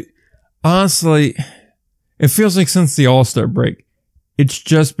 Like honestly, it feels like since the All-Star break, it's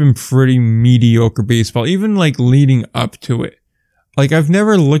just been pretty mediocre baseball, even like leading up to it. Like I've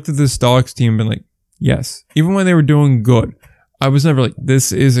never looked at this Dogs team and been like, yes, even when they were doing good, I was never like,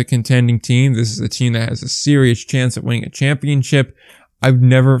 this is a contending team. This is a team that has a serious chance at winning a championship. I've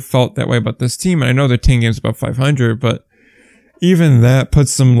never felt that way about this team. And I know they're 10 games above 500, but even that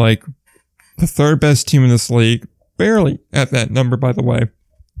puts them like the 3rd best team in this league, barely at that number, by the way.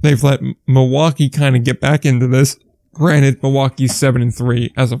 They've let Milwaukee kind of get back into this. Granted, Milwaukee's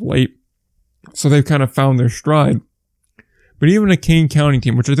 7-3 as of late, so they've kind of found their stride. But even a Kane County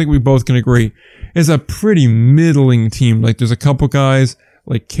team, which I think we both can agree, is a pretty middling team. Like there's a couple guys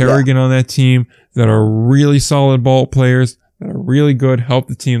like Kerrigan on that team that are really solid ball players, that are really good, help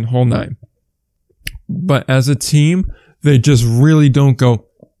the team the whole 9. But as a team, they just really don't go,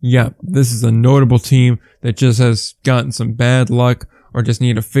 yeah, this is a notable team that just has gotten some bad luck or just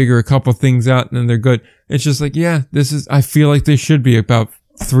need to figure a couple things out and then they're good. It's just like, yeah, I feel like they should be about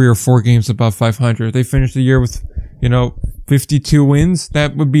 3 or 4 games above 500. They finished the year with, 52 wins.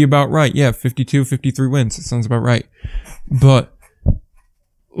 That would be about right. Yeah, 52, 53 wins. That sounds about right. But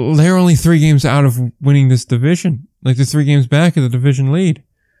they're only 3 games out of winning this division. Like, they're 3 games back of the division lead.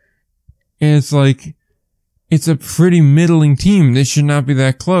 And it's like, it's a pretty middling team. They should not be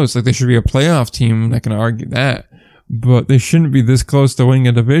that close. Like, they should be a playoff team. I'm not going to argue that. But they shouldn't be this close to winning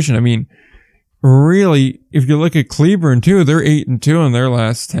a division. I mean, really, if you look at Cleburne too, they're 8-2 in their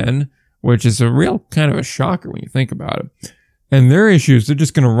last 10, which is a real kind of a shocker when you think about it. And their issues, they're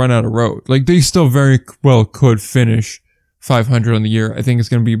just going to run out of road. Like, they still very well could finish 500 on the year. I think it's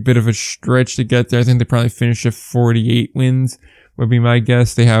going to be a bit of a stretch to get there. I think they probably finish at 48 wins would be my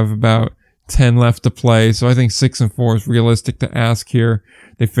guess. They have about 10 left to play. So I think 6-4 is realistic to ask here.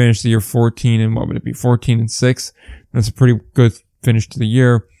 They finished the year 14-6. That's a pretty good finish to the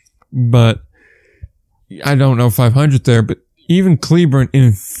year. But I don't know 500 there, but even Cleburne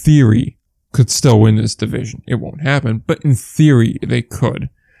in theory could still win this division. It won't happen, but in theory they could.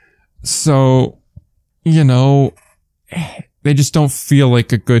 So, they just don't feel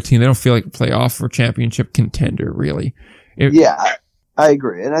like a good team. They don't feel like a playoff or championship contender, really. Yeah, I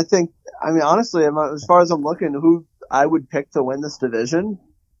agree. And I think, honestly, as far as I'm looking, who I would pick to win this division,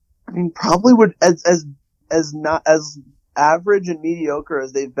 probably would, as not as average and mediocre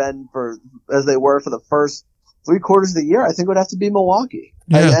as they were for the first 3 quarters of the year, I think it would have to be Milwaukee.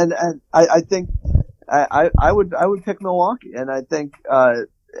 Yeah. And I think I would pick Milwaukee. And I think,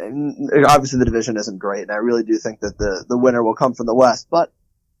 and obviously the division isn't great, and I really do think that the winner will come from the West, but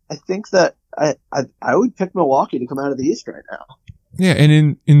I think that I would pick Milwaukee to come out of the East right now. Yeah,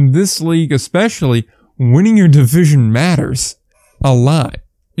 and in this league especially, winning your division matters a lot.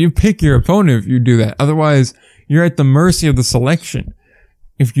 You pick your opponent if you do that. Otherwise, you're at the mercy of the selection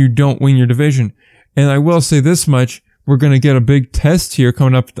if you don't win your division. And I will say this much, we're going to get a big test here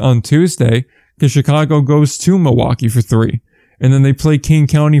coming up on Tuesday, because Chicago goes to Milwaukee for 3. And then they play King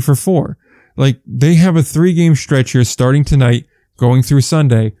County for 4. Like, they have a 3-game stretch here starting tonight, going through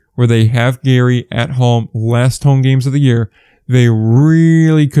Sunday, where they have Gary at home, last home games of the year. They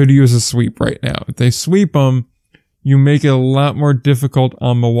really could use a sweep right now. If they sweep them, you make it a lot more difficult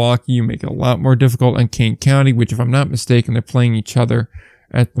on Milwaukee. You make it a lot more difficult on King County, which, if I'm not mistaken, they're playing each other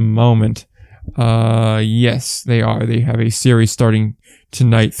at the moment. Yes, they are. They have a series starting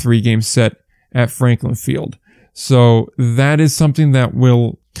tonight, 3-game set at Franklin Field. So that is something that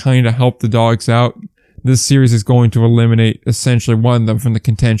will kind of help the Dogs out. This series is going to eliminate essentially one of them from the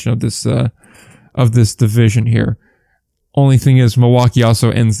contention of this division here. Only thing is, Milwaukee also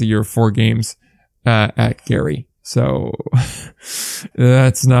ends the year 4 games at Gary. So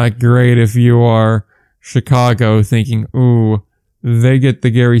that's not great if you are Chicago thinking, ooh, they get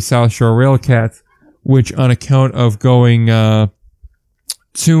the Gary South Shore Railcats, which on account of going 2-8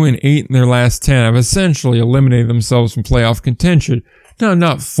 in their last 10 have essentially eliminated themselves from playoff contention. Now,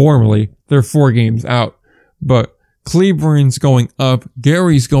 not formally, they're 4 games out, but Cleburne's going up,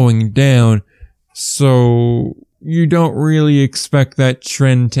 Gary's going down, so you don't really expect that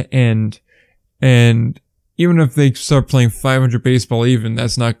trend to end. And even if they start playing 500 baseball even,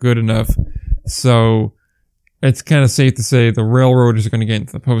 that's not good enough. So it's kind of safe to say the Railroaders are going to get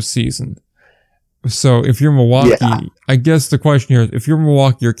into the postseason. So if you're Milwaukee, I guess the question here is, if you're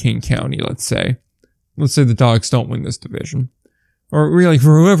Milwaukee or King County, let's say the Dogs don't win this division, or really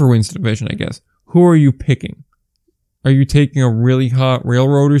for whoever wins the division, I guess, who are you picking? Are you taking a really hot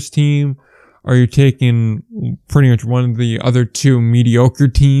Railroaders team? Are you taking pretty much one of the other 2 mediocre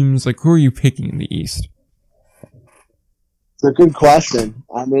teams? Like, who are you picking in the East? It's a good question.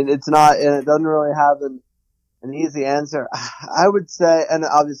 It's not, and it doesn't really have an easy answer. I would say, and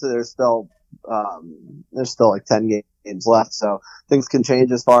obviously there's still like 10 games left, so things can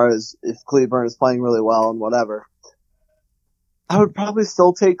change as far as if Cleburne is playing really well and whatever. I would probably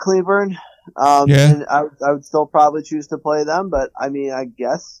still take Cleburne. And I would still probably choose to play them, but I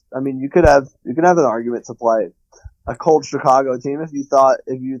guess you could have an argument to play a cold Chicago team if you thought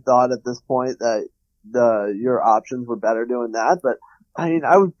at this point that your options were better doing that. But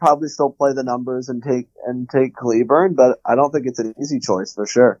I would probably still play the numbers and take Cleburne, but I don't think it's an easy choice for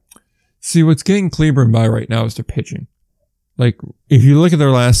sure. See, what's getting Cleburne by right now is their pitching. Like, if you look at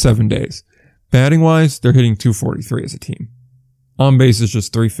their last 7 days, batting wise, they're hitting .243 as a team. On base is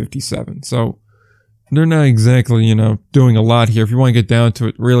just .357. So they're not exactly, doing a lot here. If you want to get down to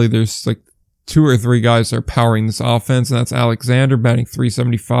it, really, there's like 2 or 3 guys that are powering this offense, and that's Alexander batting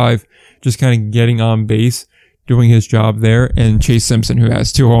 .375, just kind of getting on base, doing his job there, and Chase Simpson, who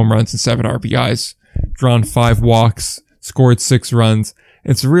has 2 home runs and 7 RBIs, drawn 5 walks, scored 6 runs.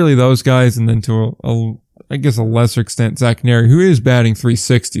 It's really those guys, and then to I guess a lesser extent, Zach Neri, who is batting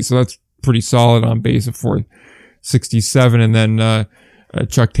 .360, so that's pretty solid on base at .467, and then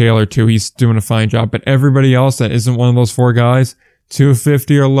Chuck Taylor too. He's doing a fine job, but everybody else that isn't one of those four guys,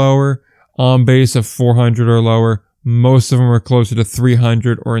 .250 or lower, on base of .400 or lower. Most of them are closer to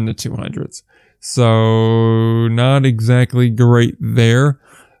 .300 or in the 200s. So not exactly great there.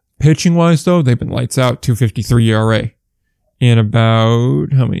 Pitching wise though, they've been lights out. .253 ERA. In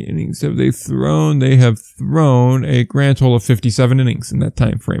about, how many innings have they thrown? They have thrown a grand total of 57 innings in that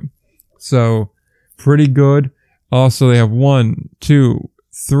time frame. So pretty good. Also, they have 1, 2,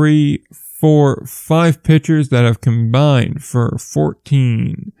 3, 4, 5 pitchers that have combined for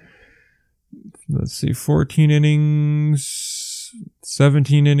 14. Let's see, 14 innings,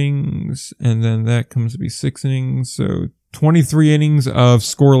 17 innings, and then that comes to be 6 innings. So 23 innings of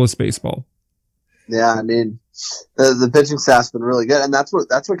scoreless baseball. Yeah, I mean, the pitching staff's been really good, and that's what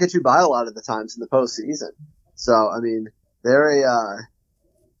gets you by a lot of the times in the postseason. So, I mean, they're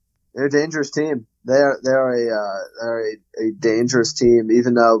a dangerous team. They're a dangerous team,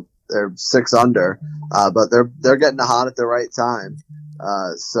 even though they're 6 under. But they're getting hot at the right time.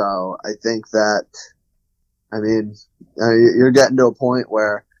 So I think that, I mean, you're getting to a point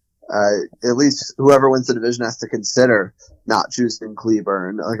where at least whoever wins the division has to consider not choosing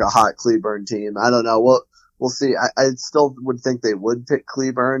Cleburne, like a hot Cleburne team. I don't know. We'll see. I still would think they would pick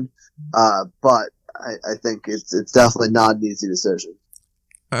Cleburne, but I think it's definitely not an easy decision.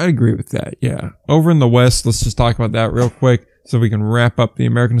 I agree with that, yeah. Over in the West, let's just talk about that real quick so we can wrap up the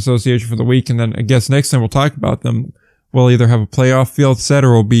American Association for the week, and then I guess next time we'll talk about them. We'll either have a playoff field set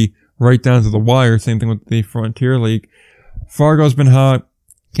or we'll be right down to the wire. Same thing with the Frontier League. Fargo's been hot.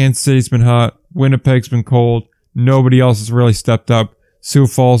 Kansas City's been hot. Winnipeg's been cold. Nobody else has really stepped up. Sioux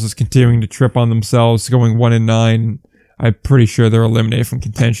Falls is continuing to trip on themselves, going 1-9. I'm pretty sure they're eliminated from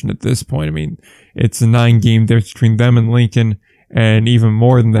contention at this point. I mean, it's a 9-game difference between them and Lincoln, and even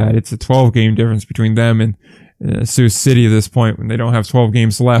more than that, it's a 12-game difference between them and Sioux City at this point when they don't have 12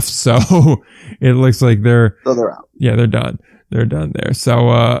 games left. So it looks like they're out. Yeah, they're done. They're done there.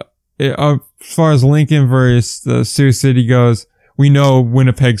 So as far as Lincoln versus the Sioux City goes, we know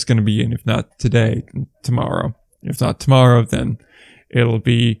Winnipeg's going to be in, if not today, tomorrow. If not tomorrow, then it'll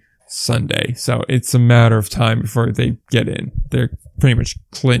be Sunday. So it's a matter of time before they get in. They're pretty much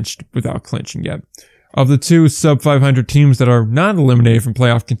clinched without clinching yet. Of the two sub-500 teams that are not eliminated from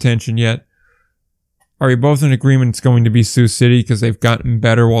playoff contention yet, are you both in agreement it's going to be Sioux City because they've gotten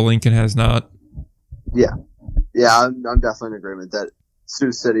better while Lincoln has not? Yeah. Yeah, I'm definitely in agreement that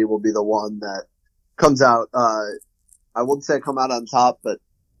Sioux City will be the one that comes out, I wouldn't say come out on top, but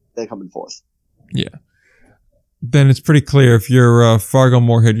they come in fourth. Yeah. Then it's pretty clear if you're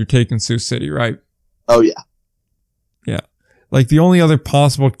Fargo-Moorhead, you're taking Sioux City, right? Oh, yeah. Yeah. Like, the only other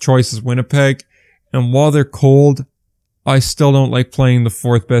possible choice is Winnipeg, and while they're cold, I still don't like playing the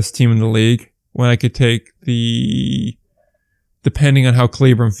fourth best team in the league when I could take the, depending on how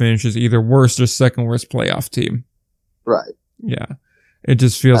Cleburne finishes, either worst or second worst playoff team. Right. Yeah. It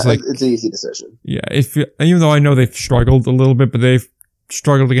just feels like it's an easy decision. Yeah. Even though I know they've struggled a little bit, but they've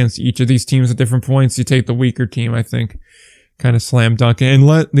struggled against each of these teams at different points. You take the weaker team, I think, kind of slam dunk. And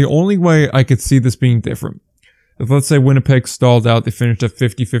the only way I could see this being different, if let's say Winnipeg stalled out, they finished at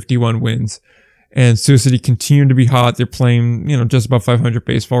 50-51 wins, and Sioux City continued to be hot. They're playing, just about 500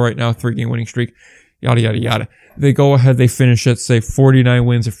 baseball right now, 3-game winning streak, yada, yada, yada. They go ahead, they finish at, say, 49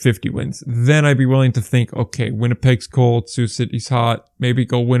 wins or 50 wins. Then I'd be willing to think, okay, Winnipeg's cold, Sioux City's hot. Maybe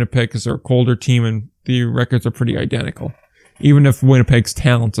go Winnipeg because they're a colder team and the records are pretty identical. Even if Winnipeg's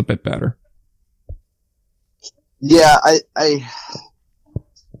talent's a bit better. Yeah, I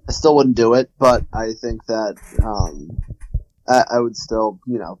still wouldn't do it, but I think that I would still,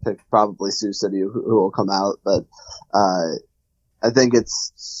 pick probably Sioux City who will come out. But I think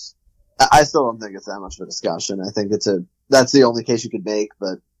I still don't think it's that much of a discussion. I think that's the only case you could make,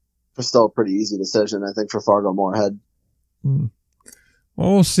 but for still a pretty easy decision, I think, for Fargo-Moorhead.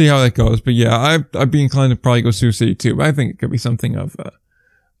 Well, we'll see how that goes. But yeah, I'd be inclined to probably go Sioux City too. But I think it could be something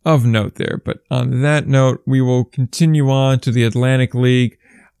of note there. But on that note, we will continue on to the Atlantic League.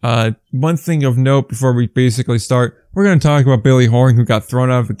 One thing of note before we basically start, we're going to talk about Billy Horn, who got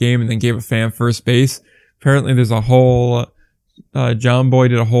thrown out of the game and then gave a fan first base. Apparently there's a whole, John Boy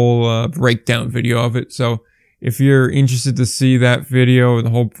did a whole, breakdown video of it. So if you're interested to see that video and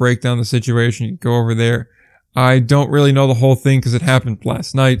the whole breakdown of the situation, you can go over there. I don't really know the whole thing because it happened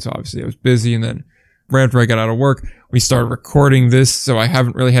last night. So obviously I was busy, and then right after I got out of work, we started recording this. So I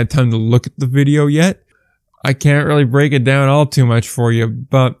haven't really had time to look at the video yet. I can't really break it down all too much for you,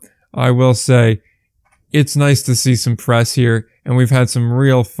 but I will say it's nice to see some press here, and we've had some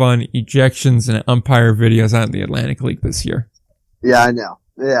real fun ejections and umpire videos out in the Atlantic League this year. Yeah, I know.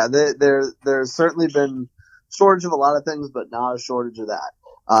 Yeah, there's certainly been shortage of a lot of things, but not a shortage of that.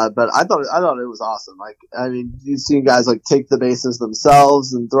 But I thought it was awesome. Like, I mean, you've seen guys like take the bases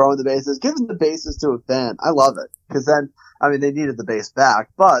themselves and throw in the bases, giving the bases to a fan. I love it, because then, I mean, they needed the base back,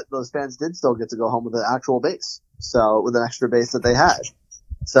 but those fans did still get to go home with an actual base. So with an extra base that they had.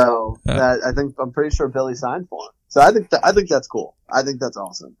 So that, I'm pretty sure Billy signed for him. So I think that's cool. I think that's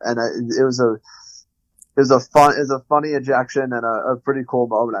awesome. And it was a funny ejection and a pretty cool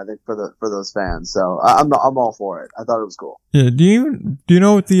moment, I think, for those fans. So I'm all for it. I thought it was cool. Yeah. Do you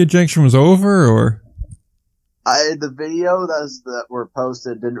know if the ejection was over, or? The video that were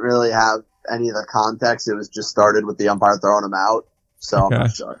posted didn't really have any of the context. It was just started with the umpire throwing him out. So okay. I'm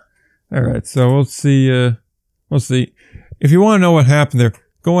not sure. All right. So we'll see. We'll see. If you want to know what happened there,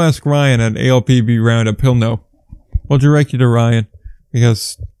 go ask Ryan at ALPB Roundup. He'll know. We'll direct you to Ryan,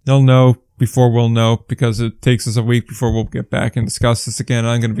 because he'll know before we'll know, because it takes us a week before we'll get back and discuss this again.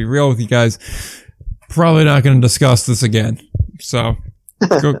 I'm going to be real with you guys. Probably not going to discuss this again. So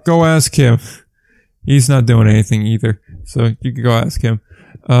go ask him. He's not doing anything either. So you can go ask him.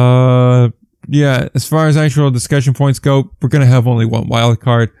 Yeah, as far as actual discussion points go, we're going to have only one wild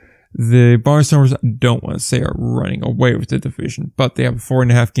card. The Barnstormers, I don't want to say, are running away with the division, but they have a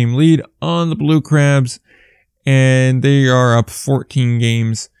 4.5 game lead on the Blue Crabs, and they are up 14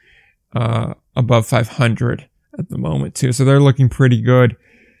 games above 500 at the moment too. So they're looking pretty good.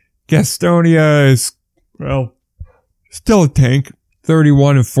 Gastonia is, well, still a tank.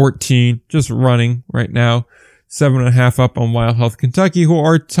 31-14, just running right now. 7.5 up on Wild Health Kentucky, who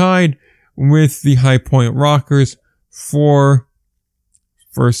are tied with the High Point Rockers for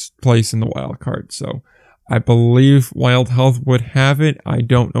first place in the wild card. So I believe Wild Health would have it. I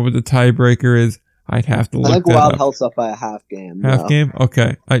don't know what the tiebreaker is. I'd have to look that up. I think Wild Health's up by a half game. Half game?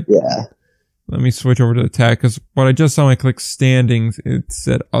 Okay. Yeah. Let me switch over to the tag, because what I just saw when I clicked standings, it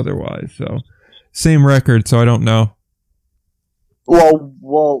said otherwise. So same record, so I don't know.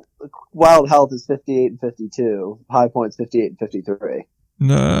 Well, Wild Health is 58-52. High Point's 58-53.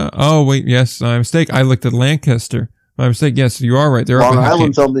 No. Oh, wait. Yes, my mistake. I looked at Lancaster. My mistake. Yes, you are right. They're Long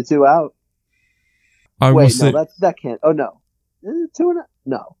Island's only 2 out. That can't. Oh no, is it 2 and a,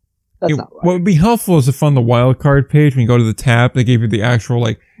 no, that's not right. What would be helpful is if on the wild card page, when you go to the tab, they gave you the actual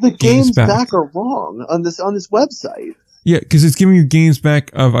the games back are wrong on this website. Yeah, because it's giving you games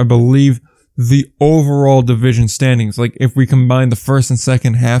back of, I believe, the overall division standings. Like, if we combine the first and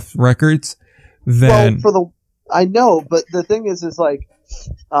second half records, then... Well, I know, but the thing is like,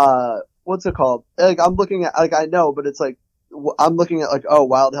 what's it called? Like, I'm looking at, like, I know, but it's like, I'm looking at, like, oh,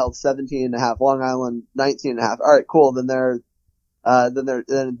 Wild Health 17.5, Long Island 19.5. All right, cool. Then they're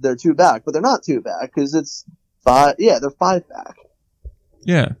 2 back, but they're not 2 back, because it's 5. Yeah, they're 5 back.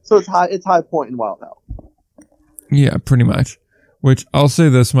 Yeah. So it's High Point in Wild Health. Yeah, pretty much. Which, I'll say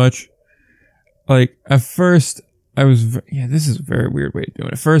this much. Like, at first, this is a very weird way of doing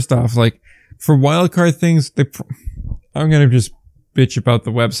it. First off, like, for wildcard things, I'm gonna just bitch about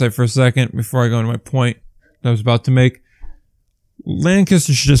the website for a second before I go into my point that I was about to make.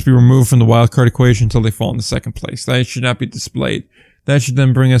 Lancaster should just be removed from the wildcard equation until they fall into second place. That should not be displayed. That should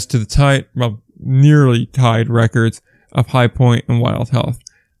then bring us to the nearly tied records of High Point and Wild Health.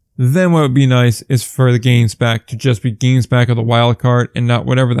 Then what would be nice is for the games back to just be games back of the wild card and not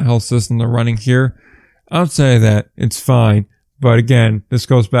whatever the hell system they're running here. Outside of that, it's fine. But again, this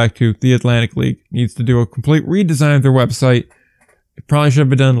goes back to the Atlantic League needs to do a complete redesign of their website. It probably should have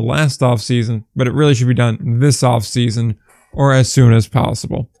been done last off season, but it really should be done this off season or as soon as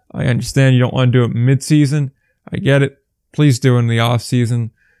possible. I understand you don't want to do it mid-season. I get it. Please do it in the off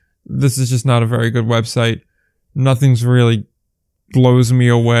season. This is just not a very good website. Nothing's really blows me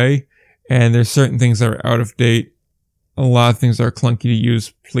away, and there's certain things that are out of date. A lot of things that are clunky to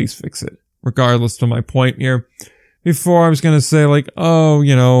use. Please fix it. Regardless to my point here. Before I was going to say like, oh,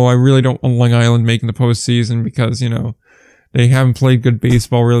 I really don't want Long Island making the postseason because, they haven't played good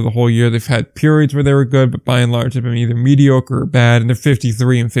baseball really the whole year. They've had periods where they were good, but by and large they've been either mediocre or bad, and they're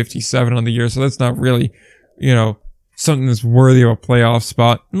 53 and 57 on the year, so that's not really, something that's worthy of a playoff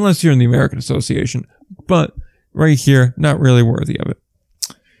spot, unless you're in the American Association. But right here, not really worthy of it.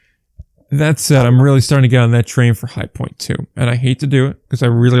 That said, I'm really starting to get on that train for High Point too. And I hate to do it because I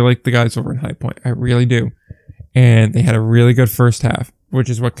really like the guys over in High Point. I really do. And they had a really good first half, which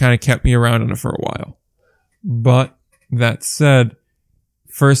is what kind of kept me around on it for a while. But that said,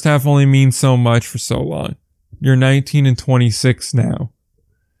 first half only means so much for so long. You're 19-26 now.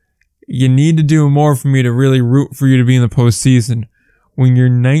 You need to do more for me to really root for you to be in the postseason. when you're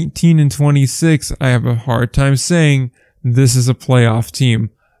 19-26, I have a hard time saying this is a playoff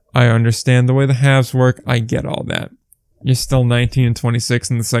team. I understand the way the halves work. I get all that. You're still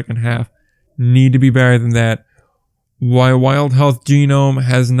 19-26 in the second half. Need to be better than that. Why Wild Health Genome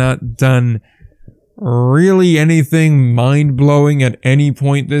has not done really anything mind-blowing at any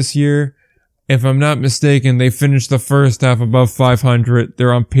point this year. If I'm not mistaken, they finished the first half above 500.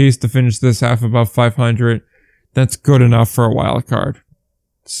 They're on pace to finish this half above 500. That's good enough for a wild card.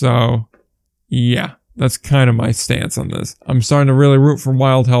 So, yeah, that's kind of my stance on this. I'm starting to really root for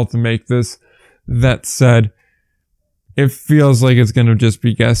Wild Health to make this. That said, it feels like it's going to just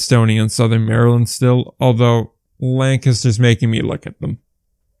be Gastonia and Southern Maryland still, although Lancaster's making me look at them.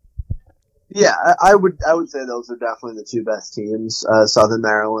 Yeah, I would say those are definitely the two best teams, Southern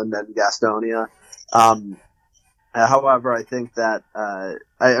Maryland and Gastonia. However, I think that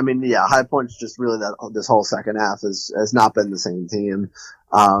High Point's just really this whole second half has not been the same team.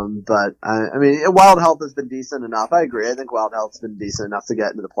 But Wild Health has been decent enough. I agree. I think Wild Health's been decent enough to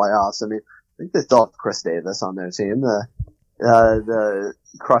get into the playoffs. I mean, I think they still have Chris Davis on their team, the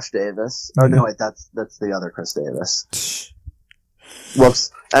Crush Davis. Oh no, wait, that's the other Chris Davis.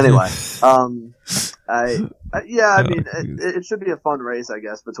 Whoops. Anyway, it should be a fun race, I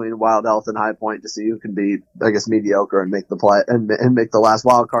guess, between Wild Health and High Point to see who can be, I guess, mediocre and make the play and make the last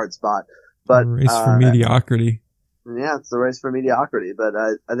wild card spot. But race for mediocrity. Yeah, it's the race for mediocrity. But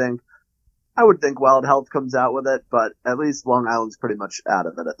I would think Wild Health comes out with it, but at least Long Island's pretty much out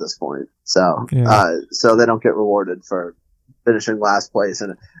of it at this point. So, so they don't get rewarded for finishing last place.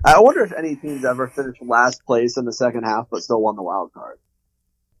 And I wonder if any teams ever finished last place in the second half but still won the wild card.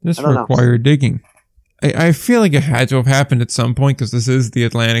 This required digging. I feel like it had to have happened at some point because this is the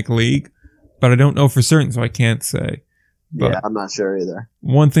Atlantic League, but I don't know for certain, so I can't say. But yeah, I'm not sure either.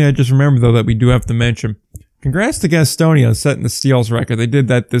 One thing I just remembered, though, that we do have to mention. Congrats to Gastonia on setting the steals record. They did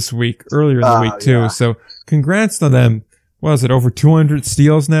that this week, earlier in the week, too. Yeah. So congrats to them. What is it, over 200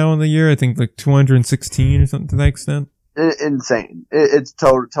 steals now in the year? I think like 216 or something to that extent. Insane. It's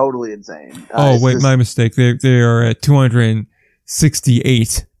totally insane. My mistake. They are at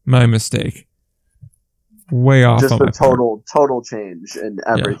 268. My mistake. Way off. Just a total change in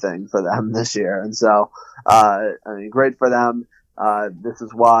everything for them this year. And so, great for them. This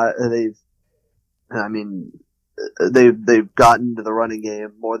is why they've gotten to the running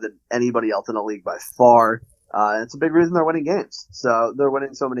game more than anybody else in the league by far. It's a big reason they're winning games. So they're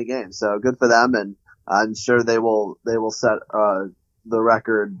winning so many games. So good for them. And I'm sure they will set, the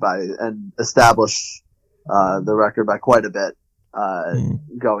record and establish, the record by quite a bit.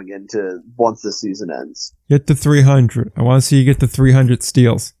 Going into once this season ends. Get to 300. I want to see you get to 300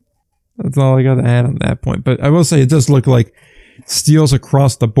 steals. That's all I got to add on that point. But I will say it does look like steals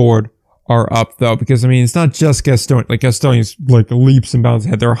across the board are up, though, because, it's not just Gastonia. Like, Gastonia's, leaps and bounds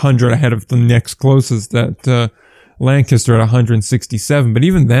ahead. They're 100 ahead of the next closest, that Lancaster at 167. But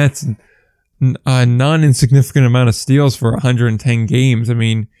even that's a non-insignificant amount of steals for 110 games.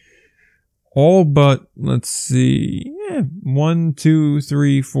 All but, let's see, 1, 2,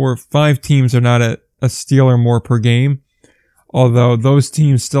 3, 4, 5 teams are not at a steal or more per game. Although those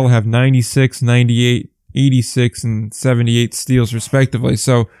teams still have 96, 98, 86, and 78 steals respectively.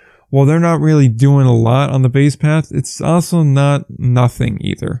 So, while they're not really doing a lot on the base path, it's also not nothing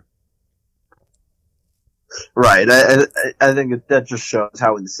either. Right. I think that just shows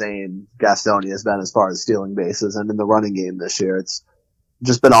how insane Gastonia has been as far as stealing bases, and in the running game this year, it's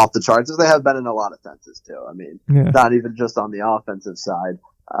just been off the charts, as they have been in a lot of senses too. Not even just on the offensive side.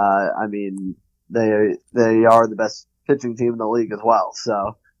 They are the best pitching team in the league as well.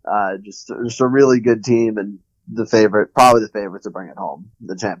 So, just a really good team, and probably the favorite to bring it home,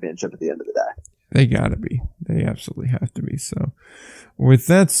 the championship at the end of the day. They gotta be. They absolutely have to be. So, with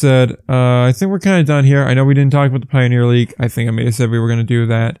that said, I think we're kind of done here. I know we didn't talk about the Pioneer League. I think I may have said we were going to do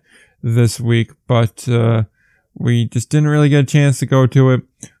that this week, but, we just didn't really get a chance to go to it.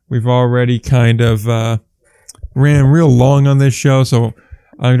 We've already kind of ran real long on this show, so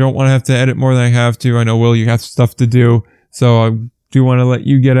I don't want to have to edit more than I have to. I know, Will, you have stuff to do, so I do want to let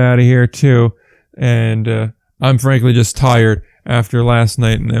you get out of here too. And I'm frankly just tired after last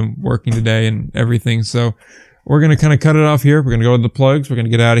night and then working today and everything. So we're going to kind of cut it off here. We're going to go to the plugs. We're going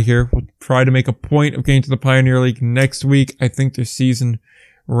to get out of here. We'll try to make a point of getting to the Pioneer League next week. I think their season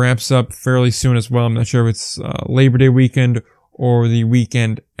wraps up fairly soon as well. I'm not sure if it's Labor Day weekend or the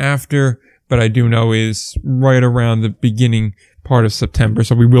weekend after, but I do know is right around the beginning part of September.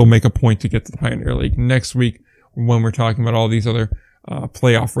 So we will make a point to get to the Pioneer League next week when we're talking about all these other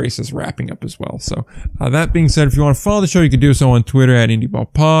playoff races wrapping up as well. So that being said, if you want to follow the show, you can do so on Twitter at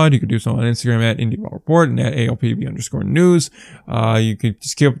IndieBallPod. You can do so on Instagram at IndieBallReport and at ALPB_news. You can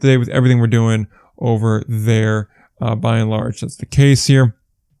just keep up to date with everything we're doing over there. By and large, that's the case here.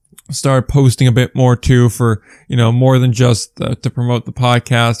 Start posting a bit more too for, more than just to promote the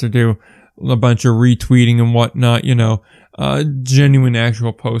podcast or do a bunch of retweeting and whatnot, genuine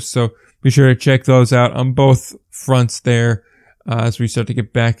actual posts. So be sure to check those out on both fronts there as we start to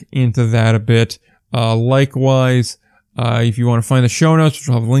get back into that a bit. Likewise, if you want to find the show notes, which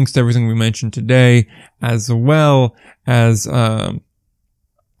will have links to everything we mentioned today, as well as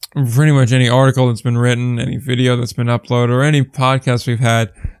pretty much any article that's been written, any video that's been uploaded, or any podcast we've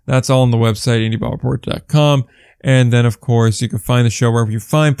had, that's all on the website, IndieBallReport.com. And then, of course, you can find the show wherever you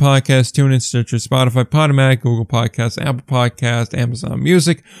find podcasts, TuneIn, Stitcher, Spotify, Podomatic, Google Podcasts, Apple Podcasts, Amazon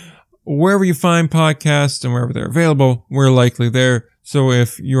Music. Wherever you find podcasts and wherever they're available, we're likely there. So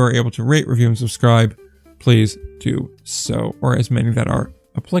if you are able to rate, review, and subscribe, please do so, or as many that are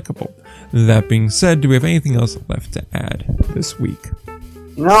applicable. That being said, do we have anything else left to add this week?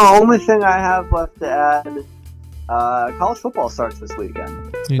 No, only thing I have left to add, college football starts this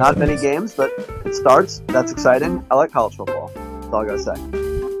weekend. Not many games, but it starts. That's exciting. I like college football. That's all I gotta say.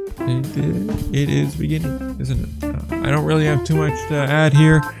 It is beginning, isn't it? I don't really have too much to add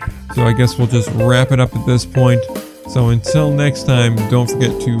here, so I guess we'll just wrap it up at this point. So until next time, don't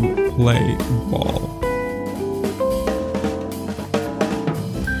forget to play ball.